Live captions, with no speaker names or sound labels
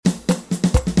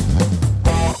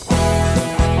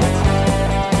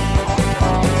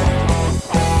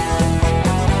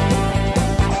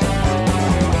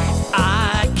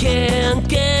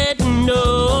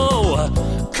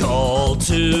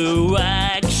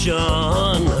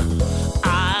action.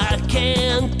 I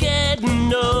can't get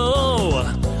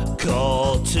no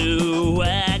call to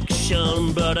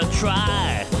action, but I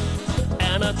try,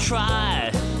 and I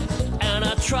try, and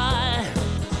I try,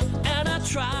 and I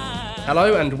try.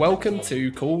 Hello and welcome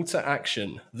to Call to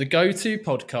Action, the go-to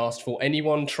podcast for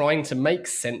anyone trying to make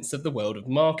sense of the world of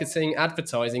marketing,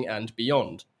 advertising and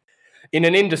beyond. In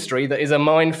an industry that is a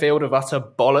minefield of utter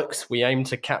bollocks, we aim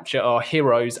to capture our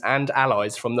heroes and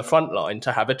allies from the front line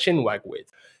to have a chinwag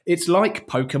with. It's like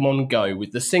Pokemon Go,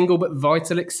 with the single but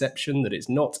vital exception that it's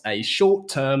not a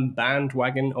short-term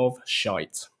bandwagon of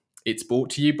shite. It's brought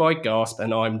to you by Gasp,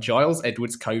 and I'm Giles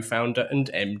Edwards, co-founder and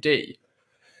MD.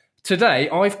 Today,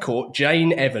 I've caught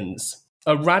Jane Evans,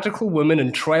 a radical woman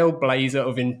and trailblazer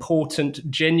of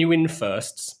important, genuine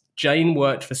firsts. Jane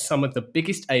worked for some of the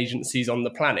biggest agencies on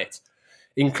the planet,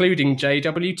 including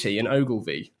JWT and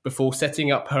Ogilvy, before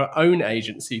setting up her own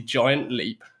agency, Giant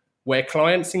Leap, where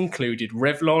clients included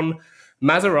Revlon,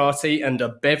 Maserati, and a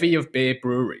bevy of beer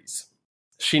breweries.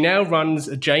 She now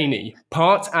runs Janie,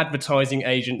 part advertising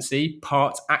agency,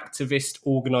 part activist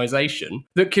organisation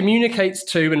that communicates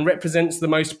to and represents the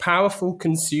most powerful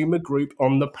consumer group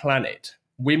on the planet,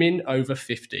 women over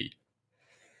 50.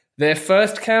 Their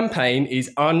first campaign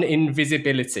is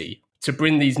Uninvisibility, to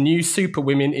bring these new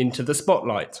superwomen into the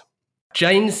spotlight.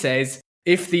 Jane says,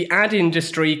 if the ad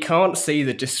industry can't see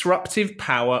the disruptive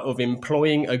power of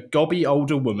employing a gobby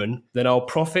older woman, then I'll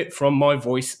profit from my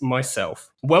voice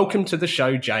myself. Welcome to the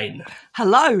show, Jane.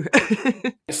 Hello.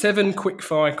 7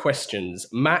 quickfire questions.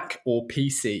 Mac or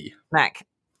PC? Mac.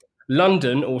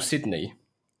 London or Sydney?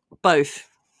 Both.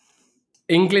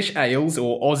 English ales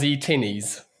or Aussie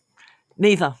tinnies?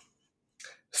 Neither.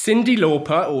 Cyndi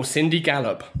Lauper or Cindy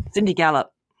Gallop? Cindy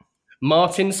Gallop.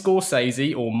 Martin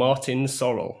Scorsese or Martin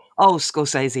Sorrell? Oh,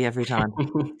 Scorsese every time.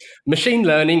 Machine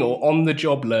learning or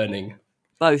on-the-job learning?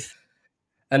 Both.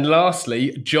 And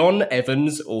lastly, John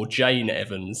Evans or Jane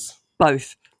Evans?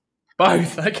 Both.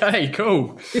 Both. Okay,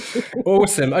 cool.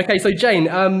 Awesome. Okay, so Jane,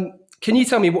 can you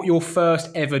tell me what your first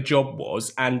ever job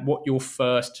was and what your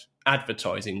first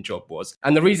advertising job was?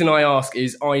 And the reason I ask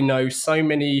is I know so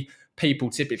many people,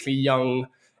 typically young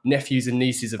nephews and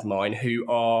nieces of mine, who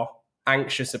are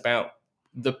anxious about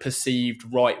the perceived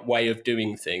right way of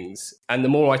doing things. And the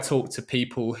more I talk to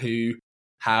people who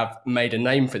have made a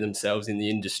name for themselves in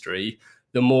the industry,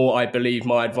 the more I believe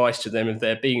my advice to them of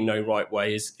there being no right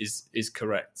way is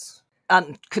correct.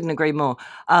 Couldn't agree more.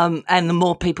 And the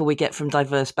more people we get from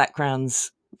diverse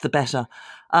backgrounds, the better.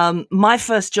 My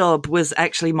first job was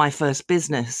actually my first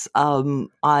business.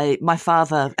 My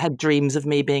father had dreams of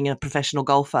me being a professional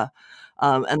golfer.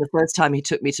 And the first time he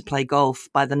took me to play golf,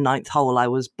 by the 9th hole, I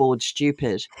was bored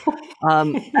stupid.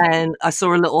 And I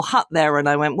saw a little hut there and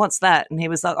I went, what's that? And he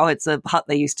was like, oh, it's a hut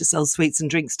they used to sell sweets and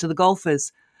drinks to the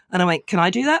golfers. And I went, can I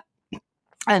do that?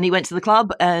 And he went to the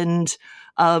club and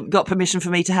got permission for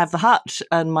me to have the hut.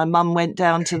 And my mum went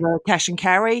down to the cash and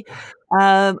carry.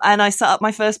 And I set up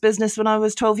my first business when I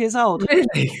was 12 years old.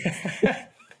 Really?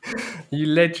 You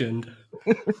legend.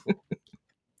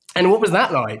 And what was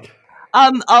that like?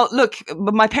 Look,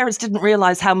 my parents didn't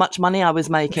realize how much money I was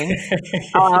making.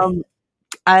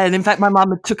 And in fact, my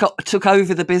mum took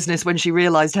over the business when she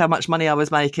realized how much money I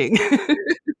was making.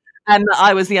 And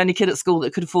I was the only kid at school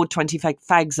that could afford 20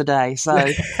 fags a day. So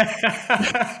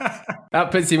that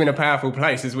puts you in a powerful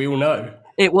place, as we all know.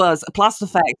 It was. Plus the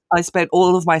fact I spent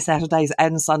all of my Saturdays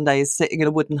and Sundays sitting in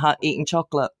a wooden hut eating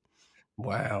chocolate.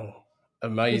 Wow.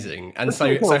 Amazing. And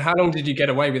so how long did you get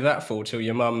away with that for, till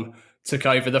your mum took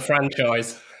over the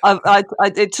franchise?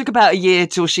 It took about a year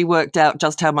till she worked out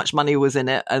just how much money was in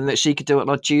it and that she could do it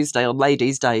on Tuesday, on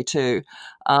Ladies' Day too.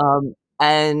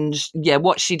 And yeah,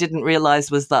 what she didn't realize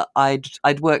was that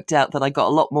I'd worked out that I got a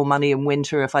lot more money in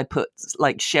winter if I put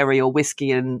like sherry or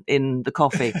whiskey in the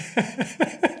coffee.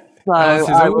 So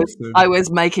I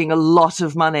was making a lot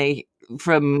of money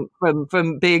from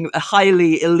being a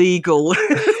highly illegal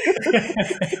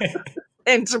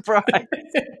enterprise.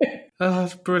 Oh,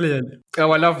 that's brilliant.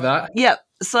 Oh, I love that. Yeah.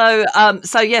 So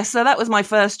that was my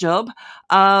first job.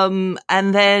 And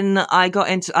then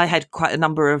I had quite a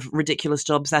number of ridiculous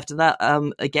jobs after that.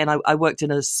 Again, I worked in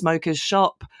a smoker's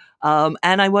shop,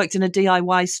 and I worked in a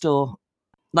DIY store,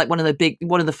 like one of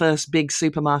the first big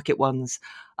supermarket ones.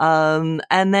 But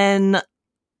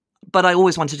I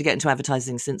always wanted to get into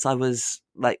advertising since I was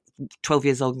like 12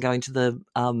 years old and going to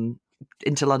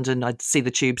into London. I'd see the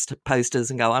Tubes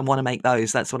posters and go, I want to make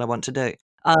those. That's what I want to do.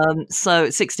 So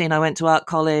at 16, I went to art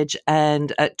college,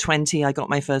 and at 20, I got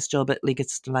my first job at League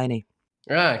Delaney.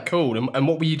 Ah, cool. And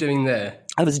what were you doing there?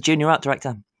 I was a junior art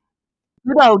director.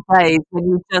 Good old days when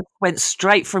you just went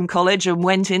straight from college and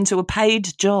went into a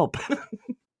paid job.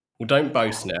 Well, don't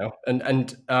boast now.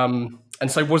 And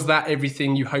so was that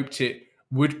everything you hoped it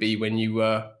would be when you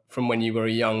were a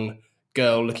young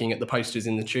girl looking at the posters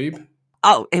in the tube?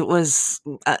 Oh, it was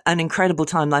an incredible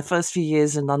time. My first few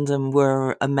years in London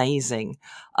were amazing,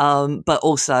 but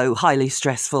also highly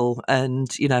stressful and,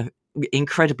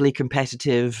 incredibly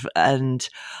competitive. And,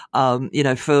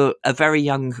 for a very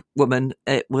young woman,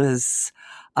 it was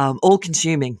all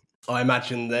consuming. I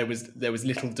imagine there was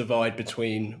little divide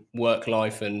between work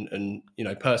life and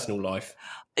personal life.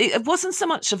 It wasn't so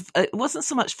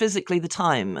much physically the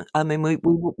time. I mean, we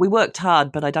worked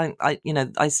hard, but I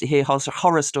used to hear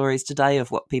horror stories today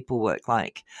of what people work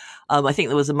like. I think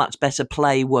there was a much better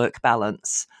play work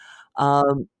balance.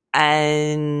 But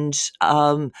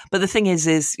the thing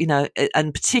is,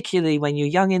 and particularly when you're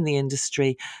young in the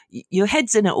industry, your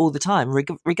head's in it all the time,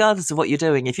 regardless of what you're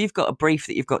doing. If you've got a brief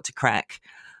that you've got to crack,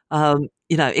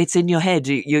 it's in your head.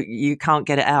 You can't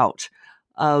get it out.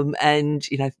 When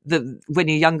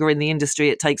you're younger in the industry,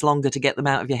 it takes longer to get them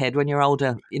out of your head. When you're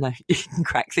older, you can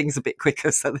crack things a bit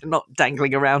quicker, so they're not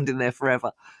dangling around in there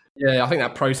forever. Yeah, I think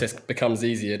that process becomes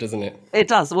easier, doesn't it? It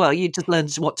does. Well, you just learn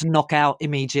what to knock out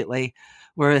immediately.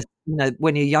 Whereas,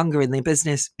 when you're younger in the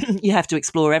business, you have to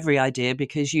explore every idea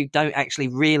because you don't actually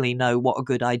really know what a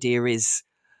good idea is.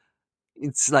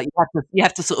 It's like you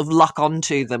have to sort of lock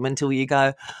onto them until you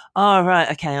go, oh,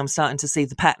 right, okay, I'm starting to see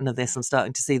the pattern of this. I'm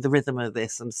starting to see the rhythm of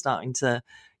this. I'm starting to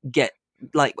get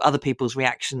like other people's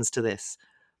reactions to this.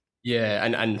 Yeah,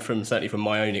 and certainly from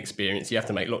my own experience, you have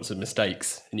to make lots of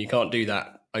mistakes, and you can't do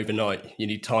that overnight. You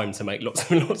need time to make lots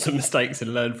of mistakes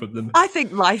and learn from them. I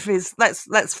think life is that's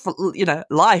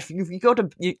life. You've got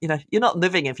to you're not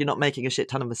living if you're not making a shit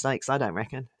ton of mistakes. I don't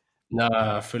reckon. No,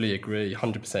 I fully agree,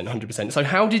 100%. So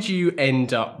how did you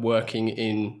end up working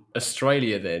in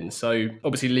Australia then? So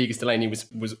obviously Legis Delaney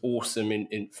was awesome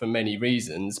in for many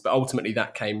reasons, but ultimately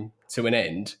that came to an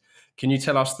end. Can you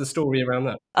tell us the story around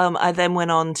that? I then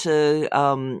went on to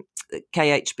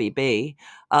KHBB,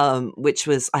 which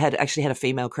was I had a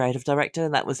female creative director,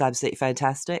 and that was absolutely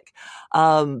fantastic.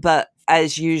 But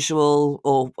as usual,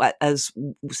 or as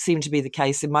seemed to be the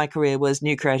case in my career, was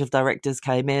new creative directors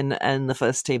came in, and the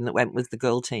first team that went was the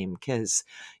girl team because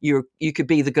you could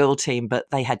be the girl team, but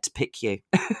they had to pick you.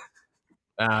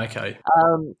 Okay.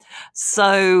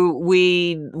 So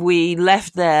we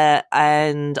left there,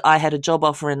 and I had a job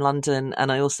offer in London,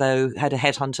 and I also had a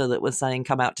headhunter that was saying,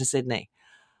 come out to Sydney.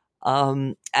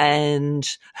 And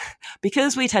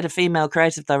because we'd had a female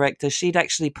creative director, she'd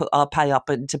actually put our pay up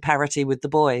into parity with the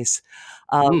boys.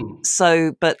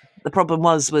 But the problem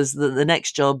was that the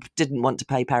next job didn't want to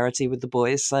pay parity with the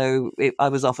boys. So I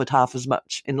was offered half as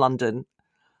much in London.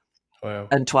 Wow.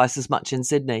 And twice as much in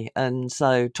Sydney, and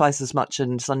so twice as much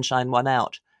in Sunshine won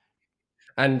out.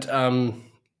 And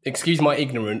excuse my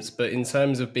ignorance, but in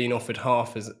terms of being offered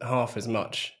half as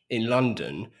much in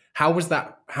London, how was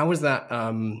that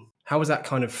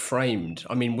kind of framed?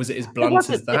 I mean, was it as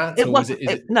blunt as that?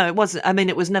 No, it wasn't. I mean,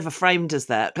 it was never framed as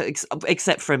that, but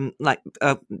except from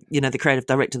the creative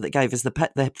director that gave us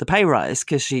the pay rise,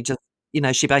 because she just.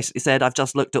 She basically said, I've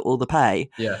just looked at all the pay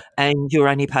and you're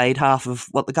only paid half of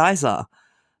what the guys are.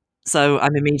 So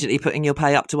I'm immediately putting your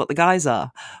pay up to what the guys are.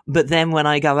 But then when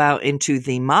I go out into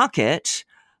the market,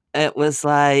 it was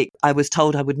like I was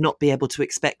told I would not be able to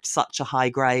expect such a high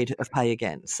grade of pay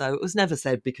again. So it was never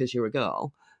said because you're a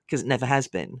girl, because it never has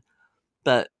been.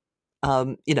 But,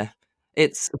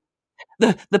 it's...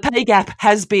 The pay gap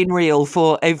has been real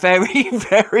for a very,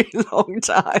 very long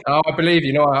time. Oh, I believe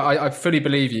you. No, I fully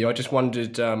believe you. I just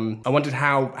wondered. I wondered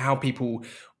how people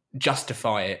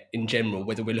justify it in general,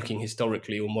 whether we're looking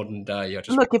historically or modern day.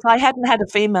 Look, if I hadn't had a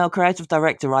female creative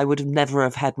director, I would have never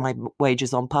have had my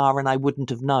wages on par, and I wouldn't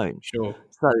have known. Sure.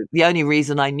 So the only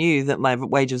reason I knew that my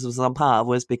wages was on par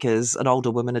was because an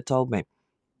older woman had told me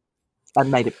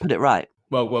and put it right.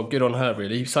 Well, good on her,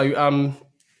 really. So,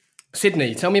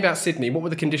 Sydney, tell me about Sydney. What were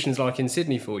the conditions like in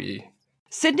Sydney for you?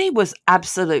 Sydney was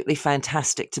absolutely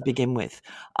fantastic to begin with.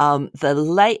 The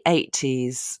late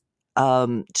 80s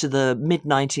to the mid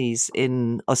 90s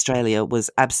in Australia was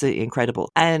absolutely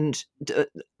incredible, and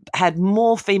had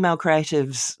more female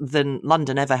creatives than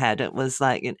London ever had. It was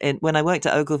like when I worked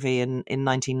at Ogilvy in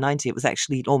 1990, it was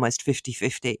actually almost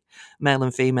 50-50 male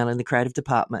and female in the creative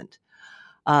department.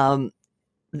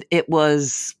 It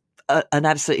was an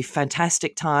absolutely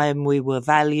fantastic time. We were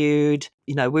valued,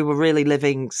 we were really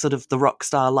living sort of the rock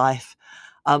star life.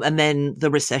 And then the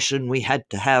recession we had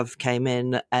to have came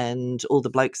in, and all the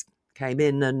blokes came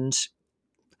in, and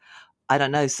I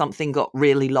don't know, something got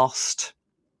really lost.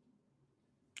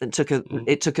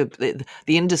 The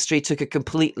industry took a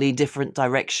completely different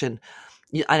direction.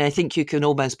 And I think you can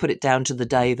almost put it down to the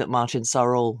day that Martin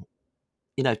Sorrell,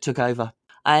 took over.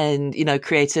 And,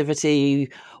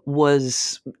 creativity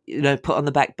was, put on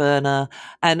the back burner.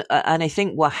 And I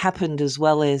think what happened as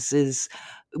well is it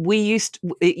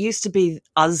used to be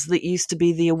us that used to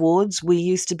be the awards. We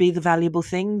used to be the valuable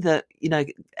thing that,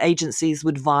 agencies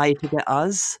would vie to get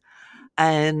us.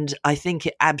 And I think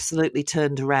it absolutely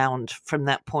turned around from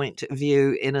that point of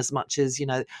view, in as much as,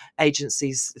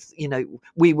 agencies,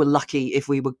 we were lucky if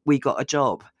we got a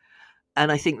job.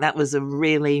 And I think that was a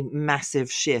really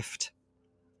massive shift.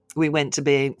 We went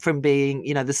to from being,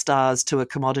 the stars to a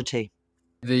commodity.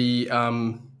 The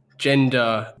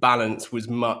gender balance was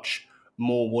much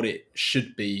more what it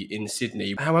should be in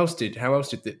Sydney. How else did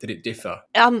it differ?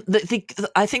 I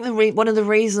think one of the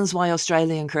reasons why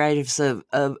Australian creatives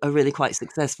are really quite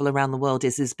successful around the world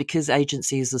is because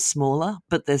agencies are smaller,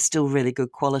 but they're still really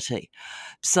good quality.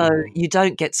 So you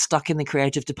don't get stuck in the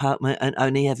creative department and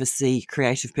only ever see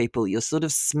creative people. You're sort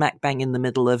of smack bang in the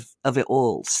middle of it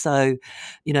all. So,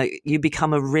 you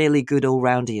become a really good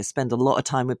all-rounder. You spend a lot of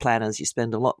time with planners. You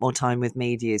spend a lot more time with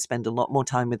media. You spend a lot more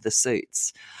time with the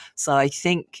suits. So I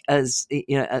think as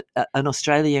an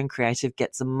Australian creative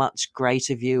gets a much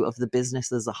greater view of the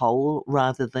business as a whole,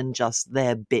 rather than just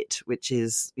their bit, which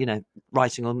is,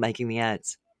 writing or making the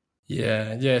ads.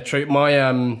 Yeah, true. My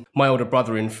older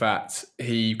brother, in fact,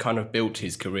 he kind of built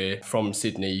his career from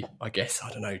Sydney, I guess,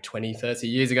 20, 30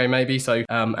 years ago, maybe. So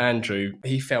Andrew,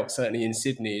 he felt certainly in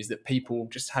Sydney is that people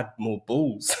just had more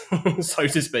balls, so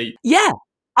to speak. Yeah.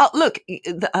 Look,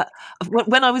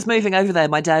 when I was moving over there,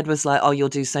 my dad was like, "Oh, you'll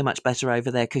do so much better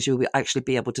over there because you'll actually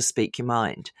be able to speak your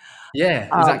mind." Yeah,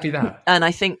 exactly that. And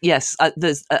I think, yes,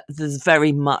 there's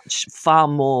very much far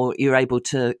more you're able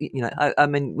to, I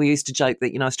mean, we used to joke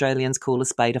that, Australians call a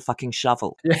spade a fucking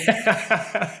shovel.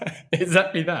 Yeah,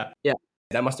 exactly that. Yeah.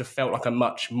 That must have felt like a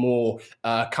much more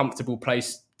comfortable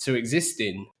place to exist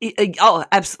in. Oh,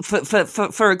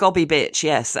 for a gobby bitch,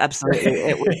 yes, absolutely.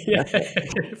 It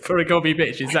was, for a gobby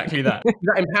bitch, exactly that. Is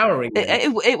that empowering?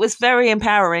 It was very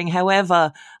empowering.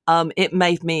 However, it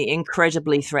made me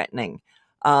incredibly threatening.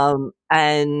 Both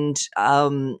me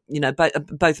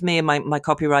and my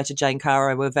copywriter Jane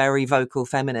Caro were very vocal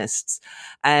feminists,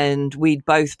 and we'd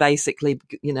both basically,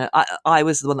 I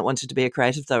was the one that wanted to be a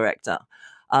creative director.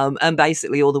 And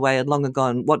basically all the way along and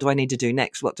gone, what do I need to do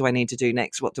next? What do I need to do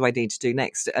next? What do I need to do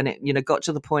next? And it, got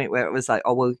to the point where it was like,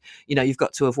 oh, well, you've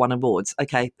got to have won awards.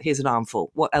 Okay, here's an armful.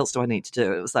 What else do I need to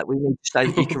do? It was like, we need to show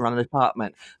that you can run a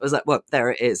department. It was like, well, there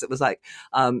it is. It was like,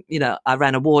 I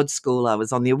ran awards school. I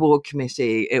was on the award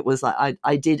committee. It was like,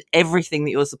 I did everything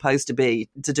that you're supposed to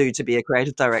do to be a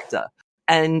creative director.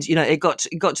 And, it got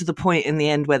to the point in the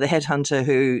end where the headhunter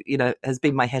who, has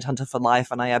been my headhunter for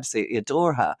life, and I absolutely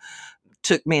adore her,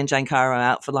 took me and Jane Caro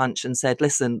out for lunch and said,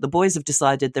 listen, the boys have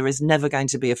decided there is never going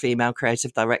to be a female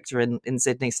creative director in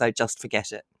Sydney, so just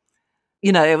forget it.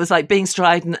 It was like being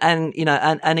strident and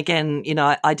again,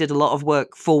 I did a lot of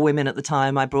work for women at the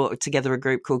time. I brought together a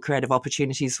group called Creative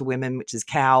Opportunities for Women, which is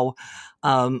COW.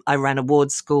 I ran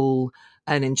awards school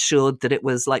and ensured that it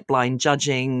was like blind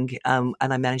judging. And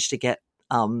I managed to get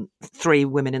 3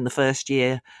 women in the first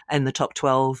year in the top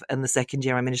 12. And the second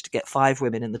year I managed to get 5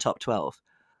 women in the top 12.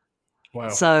 Wow.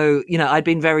 So, I'd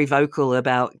been very vocal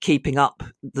about keeping up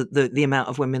the amount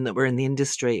of women that were in the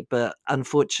industry. But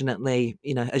unfortunately,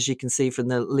 as you can see from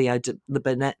the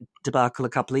Burnett debacle a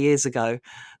couple of years ago,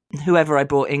 whoever I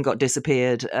brought in got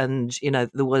disappeared. And,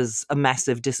 there was a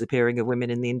massive disappearing of women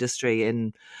in the industry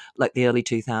in like the early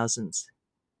 2000s.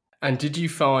 And did you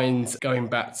find, going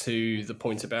back to the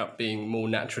point about being more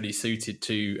naturally suited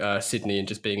to Sydney and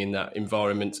just being in that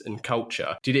environment and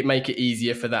culture, did it make it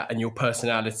easier for that and your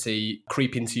personality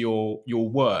creep into your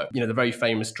work? The very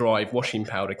famous Drive washing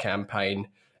powder campaign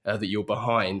that you're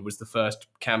behind was the first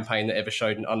campaign that ever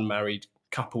showed an unmarried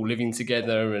couple living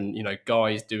together and,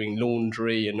 guys doing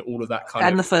laundry and all of that kind of...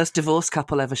 And the first divorced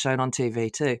couple ever shown on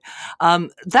TV too.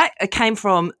 That came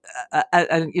from,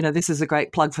 this is a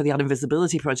great plug for the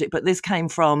Uninvisibility Project, but this came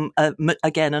from,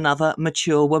 again, another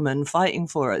mature woman fighting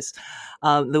for us.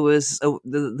 There was,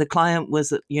 the client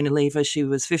was at Unilever. She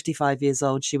was 55 years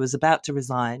old. She was about to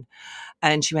resign.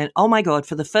 And she went, oh my God,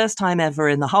 for the first time ever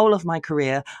in the whole of my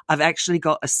career, I've actually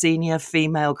got a senior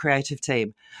female creative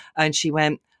team. And she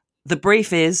went, the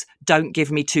brief is, don't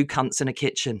give me 2 cunts in a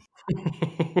kitchen.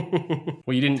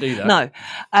 Well, you didn't do that. No.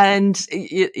 And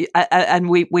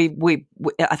we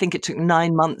I think it took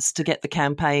 9 months to get the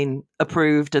campaign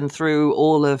approved and through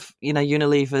all of,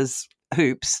 Unilever's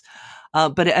hoops.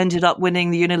 but it ended up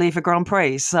winning the Unilever Grand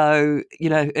Prix. So,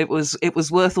 it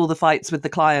was worth all the fights with the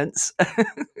clients.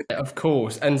 Of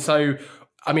course. And so,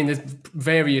 I mean, there's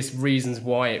various reasons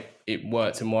why it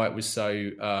worked and why it was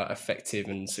so effective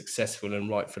and successful and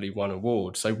rightfully won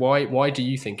awards. So why do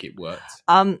you think it worked?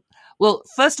 Well,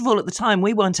 first of all, at the time,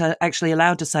 we weren't actually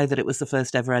allowed to say that it was the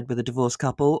first ever ad with a divorced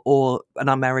couple or an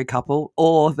unmarried couple,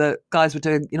 or that guys were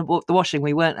doing, the washing.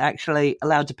 We weren't actually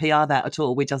allowed to PR that at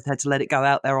all. We just had to let it go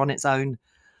out there on its own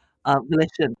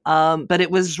volition. But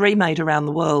it was remade around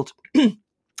the world,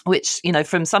 which,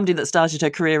 from somebody that started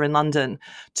her career in London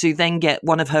to then get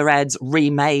one of her ads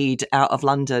remade out of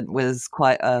London was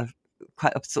quite a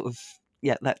sort of,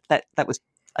 that was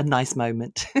a nice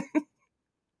moment.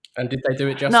 And did they do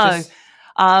it justice?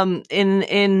 No. In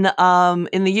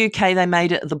the UK, they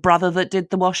made it the brother that did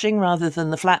the washing rather than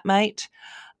the flatmate,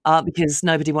 because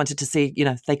nobody wanted to see,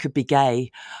 they could be gay.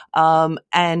 And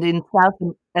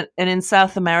in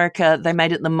South America, they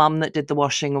made it the mum that did the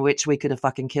washing, which we could have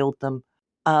fucking killed them.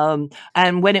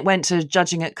 And when it went to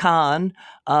judging at Cannes,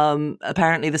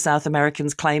 apparently the South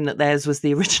Americans claim that theirs was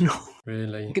the original.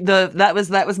 Really? That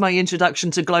was my introduction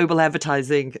to global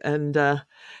advertising, and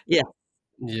yeah.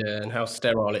 Yeah, and how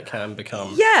sterile it can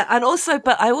become. Yeah,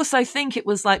 but I also think it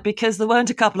was like, because there weren't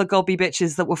a couple of gobby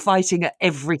bitches that were fighting at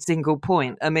every single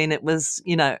point. I mean, it was,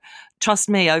 trust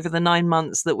me, over the 9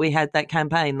 months that we had that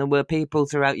campaign, there were people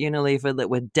throughout Unilever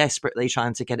that were desperately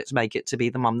trying to get it to make it to be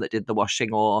the mum that did the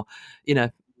washing, or,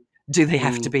 do they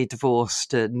have to be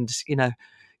divorced? And,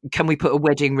 can we put a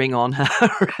wedding ring on her?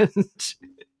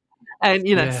 And,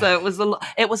 so it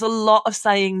was a lot of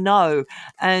saying no.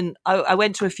 And I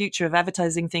went to a Future of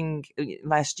Advertising thing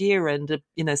last year, and,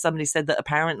 somebody said that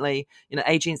apparently,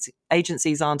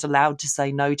 agencies aren't allowed to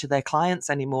say no to their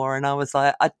clients anymore. And I was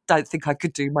like, I don't think I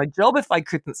could do my job if I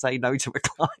couldn't say no to a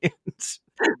client.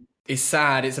 It's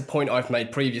sad. It's a point I've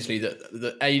made previously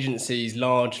that agencies,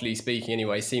 largely speaking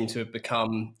anyway, seem to have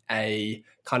become a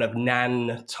kind of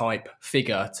nan type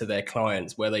figure to their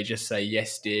clients, where they just say,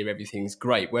 yes, dear, everything's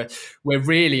great. Where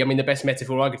really, I mean, the best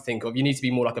metaphor I could think of, you need to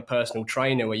be more like a personal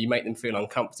trainer, where you make them feel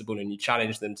uncomfortable and you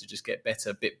challenge them to just get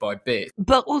better bit by bit.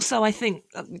 But also, I think,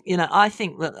 I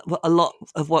think that a lot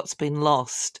of what's been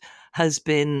lost has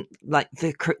been like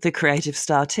the creative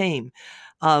star team.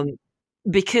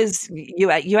 Because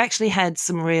you actually had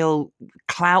some real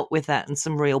clout with that and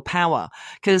some real power,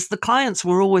 because the clients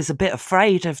were always a bit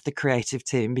afraid of the creative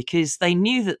team, because they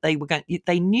knew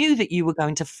that you were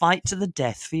going to fight to the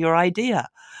death for your idea.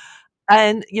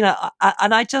 And,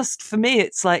 for me,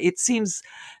 it's like, it seems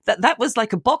that was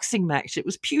like a boxing match. It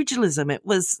was pugilism.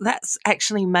 That's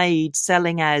actually made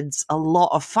selling ads a lot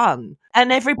of fun.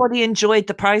 And everybody enjoyed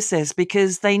the process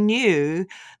because they knew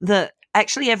that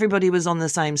actually everybody was on the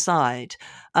same side.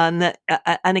 And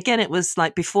again, it was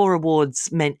like, before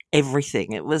awards meant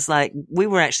everything. It was like, we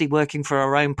were actually working for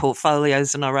our own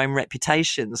portfolios and our own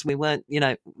reputations. We weren't,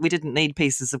 we didn't need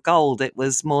pieces of gold. It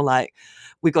was more like,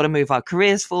 we've got to move our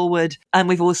careers forward. And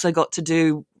we've also got to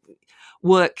do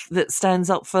work that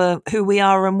stands up for who we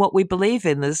are and what we believe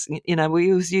in. There's, we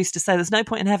always used to say, there's no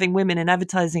point in having women in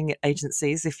advertising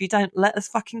agencies if you don't let us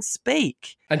fucking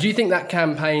speak. And do you think that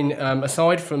campaign,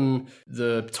 aside from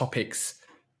the topics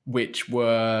which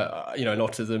were, a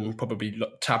lot of them probably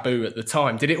taboo at the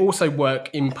time, did it also work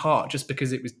in part just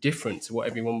because it was different to what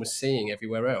everyone was seeing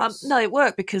everywhere else? No, it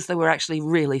worked because they were actually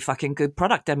really fucking good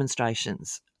product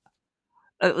demonstrations.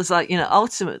 It was like,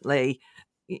 ultimately,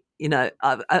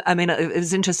 I mean, it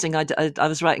was interesting. I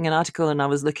was writing an article and I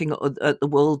was looking at the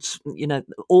world's,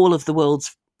 all of the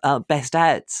world's best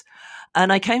ads.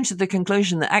 And I came to the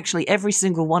conclusion that actually every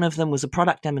single one of them was a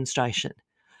product demonstration.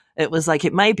 It was like,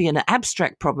 it may be an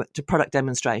abstract product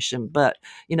demonstration, but,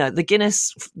 the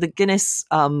Guinness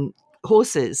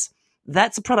horses,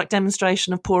 that's a product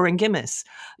demonstration of pouring Guinness.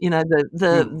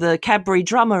 The Cadbury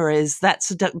drummer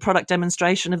that's a product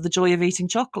demonstration of the joy of eating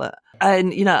chocolate.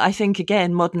 And, I think,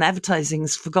 again, modern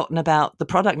advertising's forgotten about the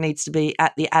product needs to be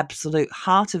at the absolute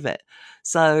heart of it.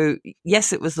 So,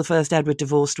 yes, it was the first ad with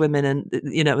divorced women and,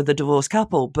 with the divorced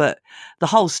couple, but the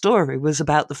whole story was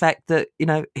about the fact that,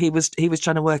 he was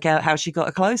trying to work out how she got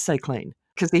her clothes so clean,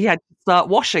 because he had to start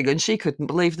washing and she couldn't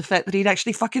believe the fact that he'd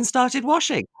actually fucking started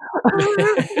washing.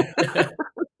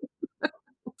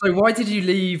 So why did you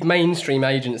leave mainstream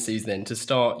agencies then to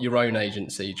start your own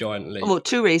agency, Giant Leap? Well,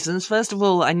 two reasons. First of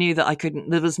all, I knew that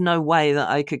there was no way that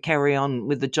I could carry on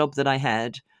with the job that I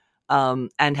had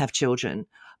and have children.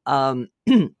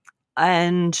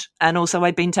 and also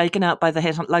I'd been taken out by the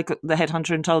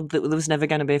headhunter and told that there was never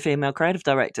going to be a female creative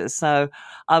director. So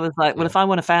I was like, well, if I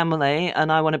want a family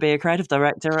and I want to be a creative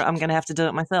director, I'm going to have to do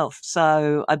it myself.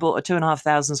 So I bought a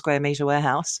 2,500 square meter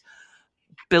warehouse,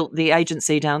 built the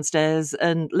agency downstairs,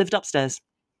 and lived upstairs.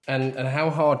 And how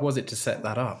hard was it to set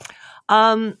that up?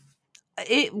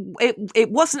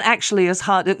 It wasn't actually as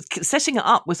hard. Setting it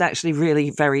up was actually really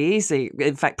very easy.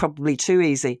 In fact, probably too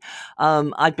easy.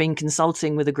 I'd been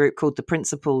consulting with a group called The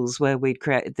Principles, where we'd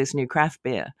created this new craft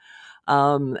beer.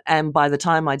 And by the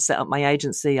time I'd set up my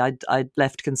agency, I'd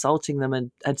left consulting them and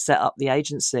had set up the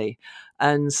agency.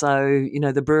 And so,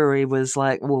 the brewery was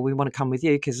like, well, we want to come with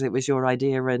you because it was your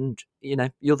idea and,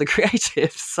 you're the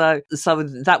creative. So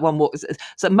that one was,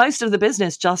 so most of the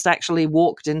business just actually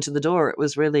walked into the door. It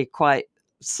was really quite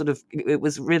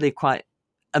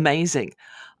amazing.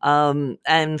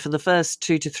 And for the first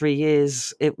 2 to 3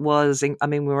 years, we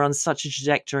were on such a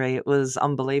trajectory. It was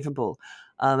unbelievable.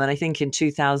 And I think in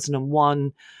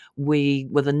 2001, we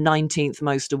were the 19th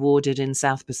most awarded in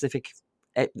South Pacific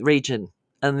region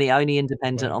and the only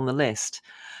independent on the list.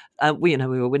 We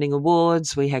were winning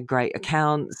awards. We had great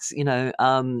accounts.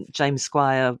 James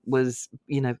Squire was,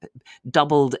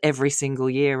 doubled every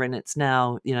single year, and it's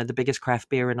now, the biggest craft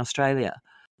beer in Australia.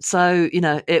 So,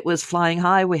 it was flying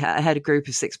high. We had a group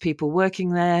of 6 people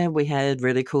working there. We had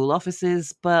really cool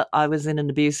offices, but I was in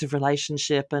an abusive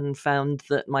relationship and found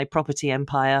that my property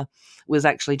empire was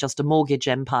actually just a mortgage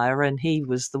empire. And he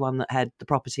was the one that had the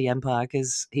property empire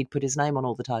because he'd put his name on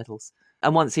all the titles.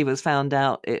 And once he was found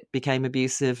out, it became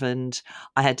abusive and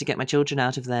I had to get my children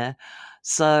out of there.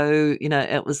 So,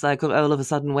 it was like all of a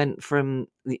sudden went from,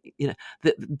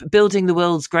 building the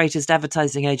world's greatest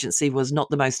advertising agency was not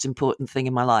the most important thing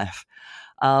in my life.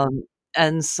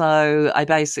 And so I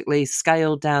basically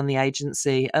scaled down the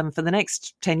agency and for the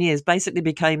next 10 years basically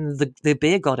became the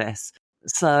beer goddess.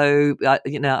 So,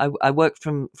 I worked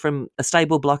from a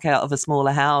stable block out of a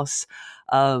smaller house.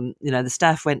 The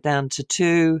staff went down to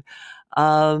 2.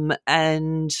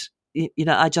 And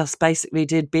I just basically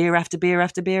did beer after beer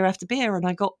after beer after beer, and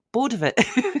I got bored of it.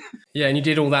 Yeah, and you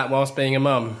did all that whilst being a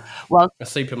mum. Well, a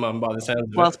super mum by the sounds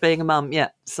of it. Whilst being a mum, yeah.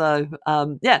 So,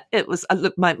 it was.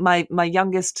 Look, my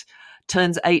youngest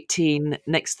turns 18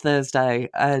 next Thursday,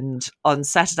 and on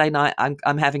Saturday night,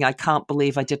 I'm having I can't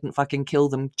believe I didn't fucking kill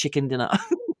them chicken dinner.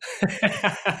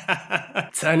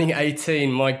 Turning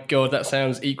 18, my God, that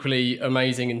sounds equally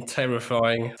amazing and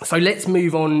terrifying. So let's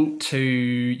move on to,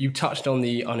 you touched on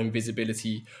the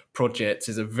Uninvisibility project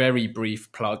as a very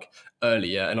brief plug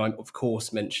earlier, and I, of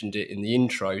course, mentioned it in the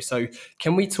intro. So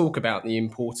can we talk about the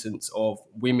importance of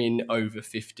women over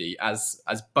 50 as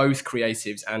both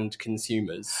creatives and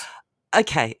consumers?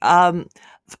 Okay.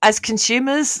 As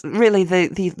consumers, really,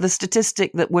 the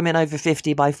statistic that women over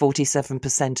 50 buy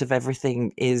 47% of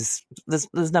everything is,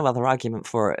 there's no other argument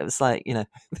for it. It's like,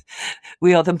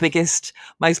 we are the biggest,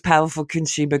 most powerful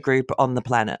consumer group on the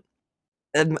planet.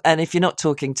 And if you're not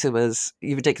talking to us,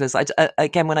 you're ridiculous.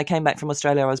 Again, when I came back from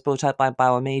Australia, I was brought up by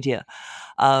Bauer Media.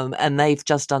 And they've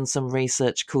just done some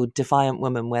research called Defiant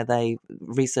Women, where they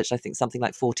researched, I think, something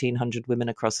like 1,400 women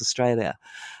across Australia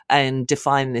and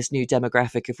defined this new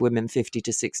demographic of women 50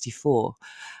 to 64.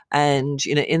 And,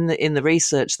 in the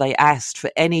research, they asked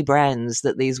for any brands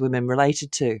that these women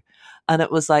related to. And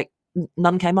it was like,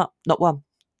 none came up, not one.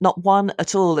 Not one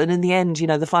at all. And in the end,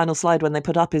 the final slide when they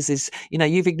put up is,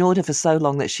 you've ignored her for so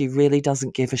long that she really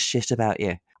doesn't give a shit about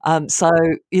you. So,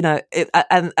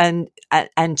 and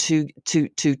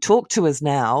to talk to us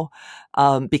now,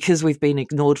 because we've been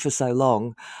ignored for so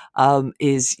long,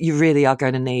 is you really are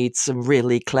going to need some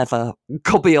really clever,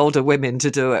 cobby older women to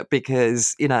do it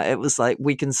because, it was like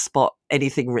we can spot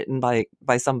anything written by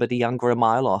somebody younger a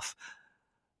mile off.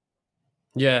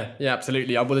 Yeah,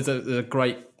 absolutely. Well, there's a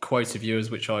great quote of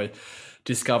yours which I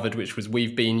discovered, which was,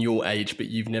 "We've been your age, but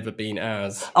you've never been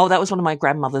ours." Oh, that was one of my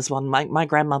grandmother's one. My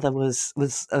grandmother was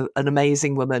an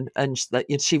amazing woman, and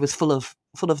she was full of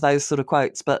those sort of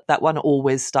quotes. But that one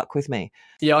always stuck with me.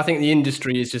 Yeah, I think the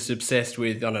industry is just obsessed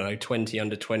with, I don't know, 20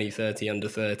 under 20, 30 under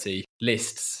 30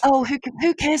 lists. Oh,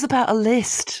 who cares about a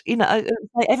list?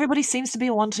 Everybody seems to be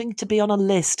wanting to be on a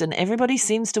list, and everybody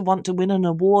seems to want to win an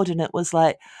award. And it was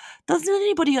like, doesn't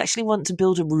anybody actually want to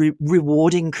build a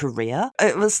rewarding career?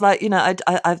 It was like,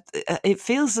 it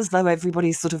feels as though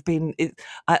everybody's sort of been,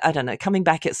 I don't know, coming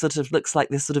back, it sort of looks like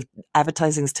this sort of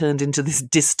advertising's turned into this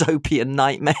dystopian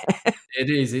nightmare.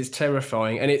 It is, it's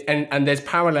terrifying. And there's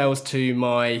parallels to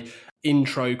my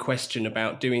intro question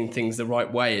about doing things the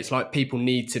right way. It's like people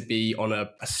need to be on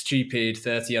a stupid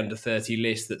 30 under 30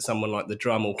 list that someone like the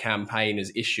Drummle campaign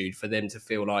has issued for them to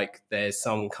feel like there's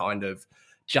some kind of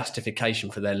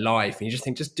justification for their life. And you just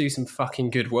think, just do some fucking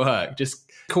good work. Just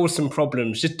cause some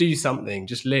problems. Just do something.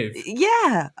 Just live.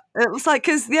 Yeah. It was like,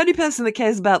 because the only person that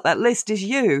cares about that list is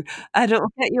you. And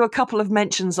it'll get you a couple of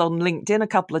mentions on LinkedIn a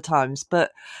couple of times,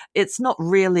 but it's not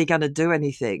really going to do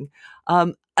anything.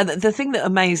 And the thing that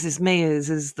amazes me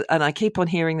is, and I keep on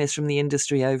hearing this from the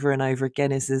industry over and over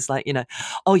again, is like,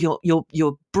 oh,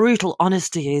 your brutal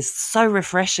honesty is so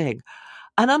refreshing.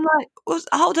 And I'm like, well,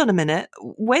 hold on a minute.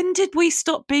 When did we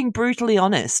stop being brutally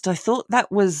honest? I thought that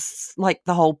was like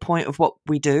the whole point of what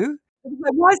we do.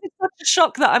 Why is it such a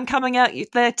shock that I'm coming out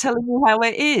there telling you how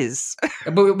it is?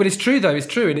 But it's true, though. It's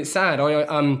true, and it's sad.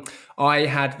 I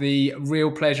had the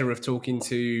real pleasure of talking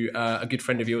to a good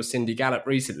friend of yours, Cindy Gallop,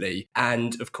 recently,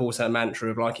 and of course her mantra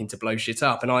of liking to blow shit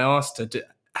up. And I asked her,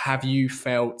 have you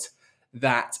felt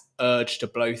that urge to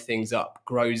blow things up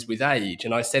grows with age?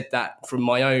 And I said that from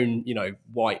my own,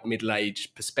 white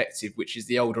middle-aged perspective, which is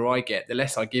the older I get, the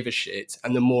less I give a shit,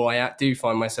 and the more I do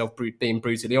find myself being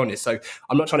brutally honest. So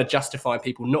I'm not trying to justify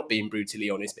people not being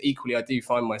brutally honest, but equally I do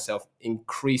find myself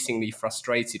increasingly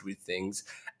frustrated with things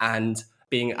and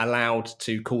being allowed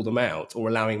to call them out, or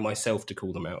allowing myself to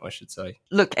call them out, I should say.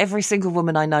 Look, every single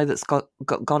woman I know that's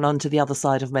gone on to the other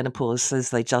side of menopause says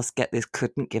they just get this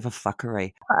couldn't give a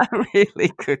fuckery. I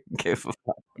really couldn't give a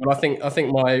fuck. Well, I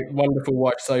think my wonderful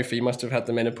wife Sophie must have had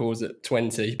the menopause at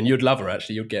 20, and you'd love her.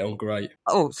 Actually, you'd get on great.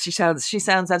 Oh, she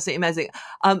sounds absolutely amazing.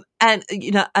 And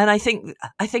I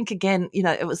think again,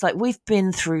 it was like we've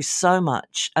been through so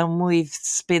much, and we've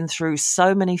been through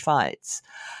so many fights.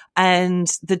 And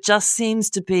there just seems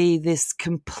to be this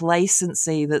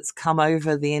complacency that's come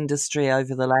over the industry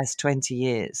over the last 20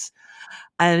 years.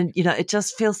 And, it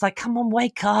just feels like, come on,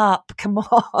 wake up. Come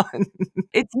on.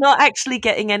 It's not actually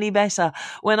getting any better.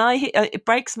 It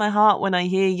breaks my heart when I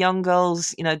hear young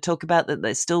girls, talk about that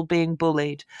they're still being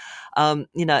bullied.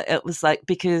 It was like,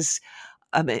 because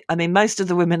I mean, most of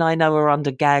the women I know are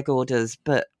under gag orders,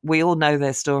 but we all know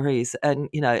their stories. And,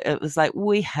 it was like,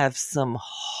 we have some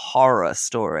horror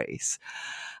stories.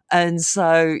 And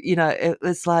so, it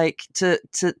was like to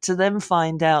then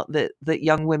find out that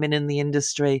young women in the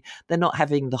industry, they're not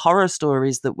having the horror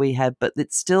stories that we have, but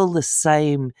it's still the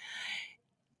same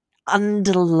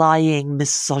underlying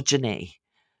misogyny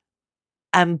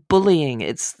and bullying.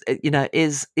 I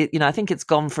think it's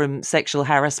gone from sexual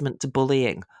harassment to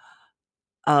bullying.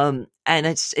 And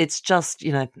it's just,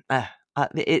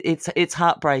 it's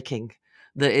heartbreaking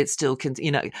that it still can,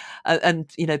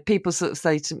 people sort of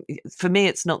say to me, for me,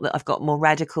 it's not that I've got more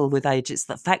radical with age. It's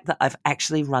the fact that I've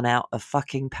actually run out of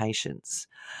fucking patience.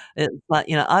 It's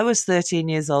like, I was 13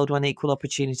 years old when Equal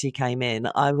Opportunity came in.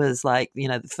 I was like,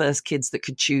 the first kids that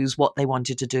could choose what they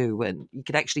wanted to do, and you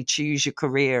could actually choose your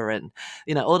career. And,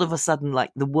 all of a sudden,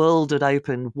 like the world had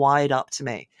opened wide up to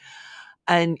me.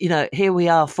 And, here we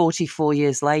are 44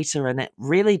 years later, and it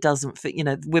really doesn't fit.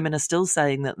 Women are still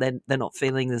saying that they're not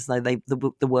feeling as though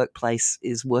the workplace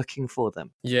is working for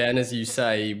them. Yeah. And as you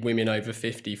say, women over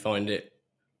 50 find it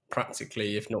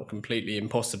practically, if not completely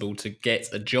impossible to get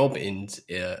a job in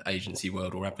agency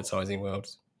world or advertising world.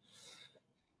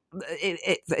 It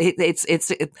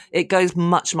goes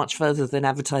much, much further than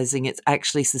advertising. It's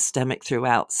actually systemic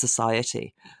throughout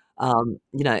society.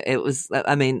 It was,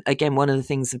 again, one of the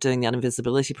things of doing the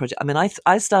Uninvisibility Project. I mean,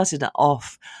 I started it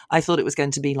off, I thought it was going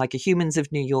to be like a Humans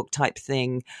of New York type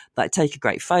thing, that I'd take a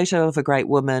great photo of a great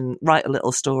woman, write a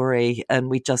little story, and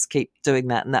we just keep doing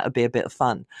that, and that would be a bit of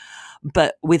fun.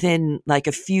 But within like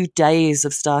a few days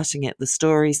of starting it, the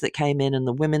stories that came in and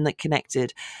the women that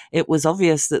connected, it was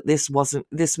obvious that this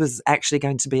was actually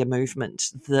going to be a movement,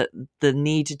 that there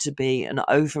needed to be an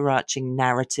overarching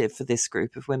narrative for this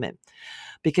group of women.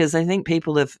 Because I think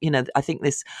people have, I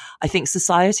think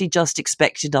society just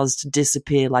expected us to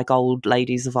disappear like old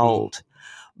ladies of old.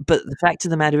 But the fact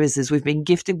of the matter is we've been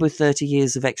gifted with 30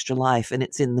 years of extra life, and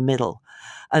it's in the middle.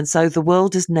 And so the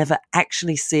world has never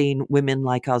actually seen women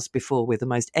like us before. We're the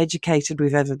most educated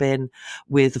we've ever been.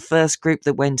 We're the first group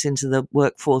that went into the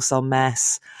workforce en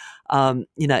masse.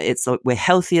 It's like we're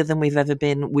healthier than we've ever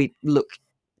been. We look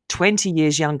 20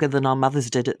 years younger than our mothers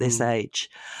did at this age.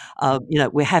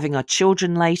 We're having our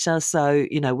children later. So,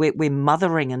 we're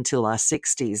mothering until our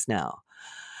 60s now.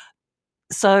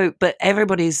 So, but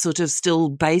everybody's sort of still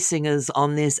basing us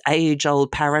on this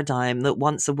age-old paradigm that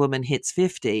once a woman hits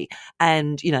 50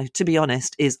 and, to be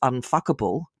honest, is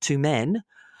unfuckable to men,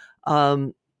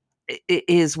 we're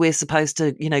supposed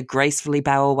to, gracefully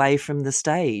bow away from the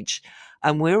stage.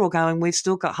 And we're all going, we've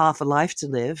still got half a life to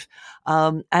live.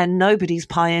 And nobody's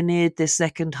pioneered this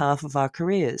second half of our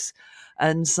careers.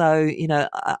 And so,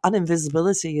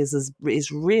 uninvisibility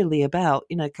is really about,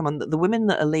 come on, the women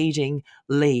that are leading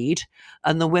lead,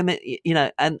 and the women,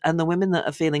 and the women that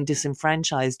are feeling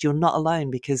disenfranchised, you're not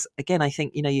alone, because again, I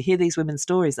think, you hear these women's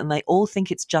stories and they all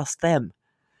think it's just them.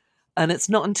 And it's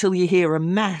not until you hear a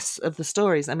mass of the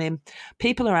stories. I mean,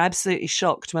 people are absolutely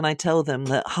shocked when I tell them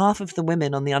that half of the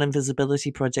women on the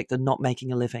Uninvisibility Project are not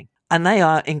making a living. And they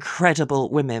are incredible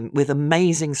women with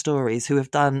amazing stories who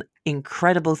have done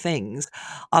incredible things,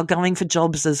 are going for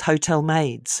jobs as hotel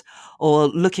maids or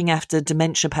looking after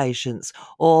dementia patients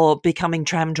or becoming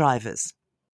tram drivers.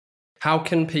 How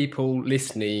can people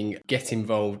listening get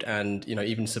involved and,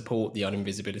 even support the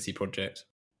Uninvisibility Project?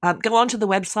 Go onto the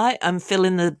website and fill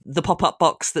in the pop-up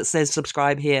box that says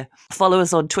subscribe here. Follow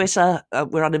us on Twitter.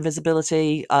 We're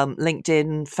Uninvisibility,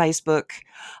 LinkedIn, Facebook.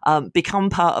 Become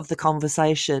part of the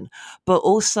conversation, but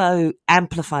also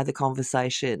amplify the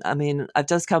conversation. I mean, I've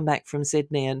just come back from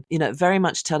Sydney and, very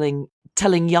much telling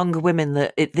younger women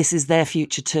that this is their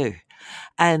future too.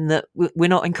 And that we're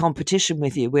not in competition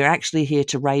with you. We're actually here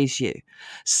to raise you.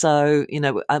 So,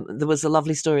 there was a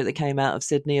lovely story that came out of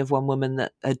Sydney of one woman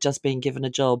that had just been given a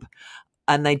job,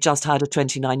 and they just hired a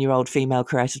 29-year-old female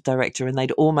creative director, and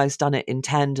they'd almost done it in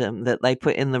tandem, that they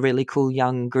put in the really cool,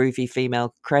 young, groovy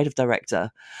female creative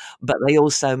director. But they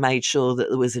also made sure that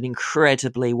there was an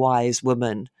incredibly wise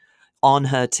woman on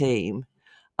her team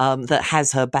that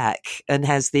has her back and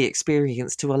has the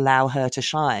experience to allow her to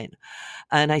shine.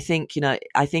 And I think,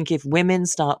 if women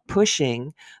start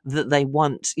pushing that they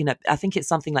want, I think it's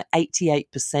something like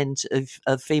 88%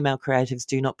 of female creatives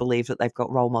do not believe that they've got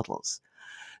role models.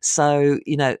 So,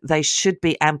 they should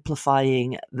be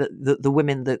amplifying the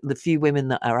women, the few women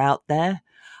that are out there.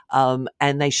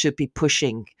 And they should be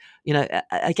pushing,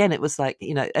 again, it was like,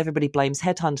 everybody blames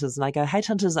headhunters, and I go,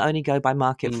 headhunters only go by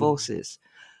market forces.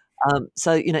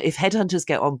 So, if headhunters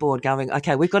get on board going,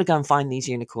 okay, we've got to go and find these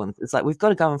unicorns. It's like, we've got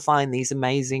to go and find these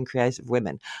amazing creative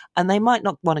women, and they might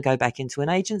not want to go back into an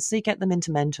agency, get them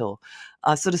into Mentor.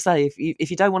 I sort of say,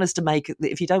 if you don't want us to make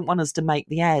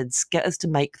the ads, get us to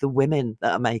make the women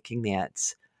that are making the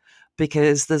ads,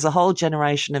 because there's a whole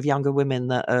generation of younger women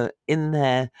that are in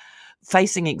there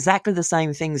facing exactly the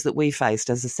same things that we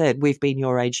faced. As I said, we've been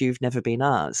your age, you've never been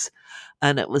ours.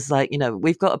 And it was like,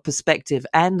 we've got a perspective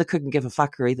and the couldn't give a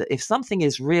fuckery that if something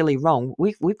is really wrong,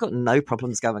 we've got no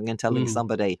problems going and telling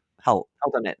somebody, hold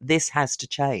on it, this has to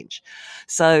change.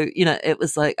 So, it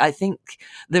was like, I think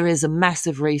there is a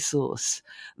massive resource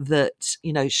that,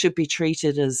 should be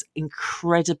treated as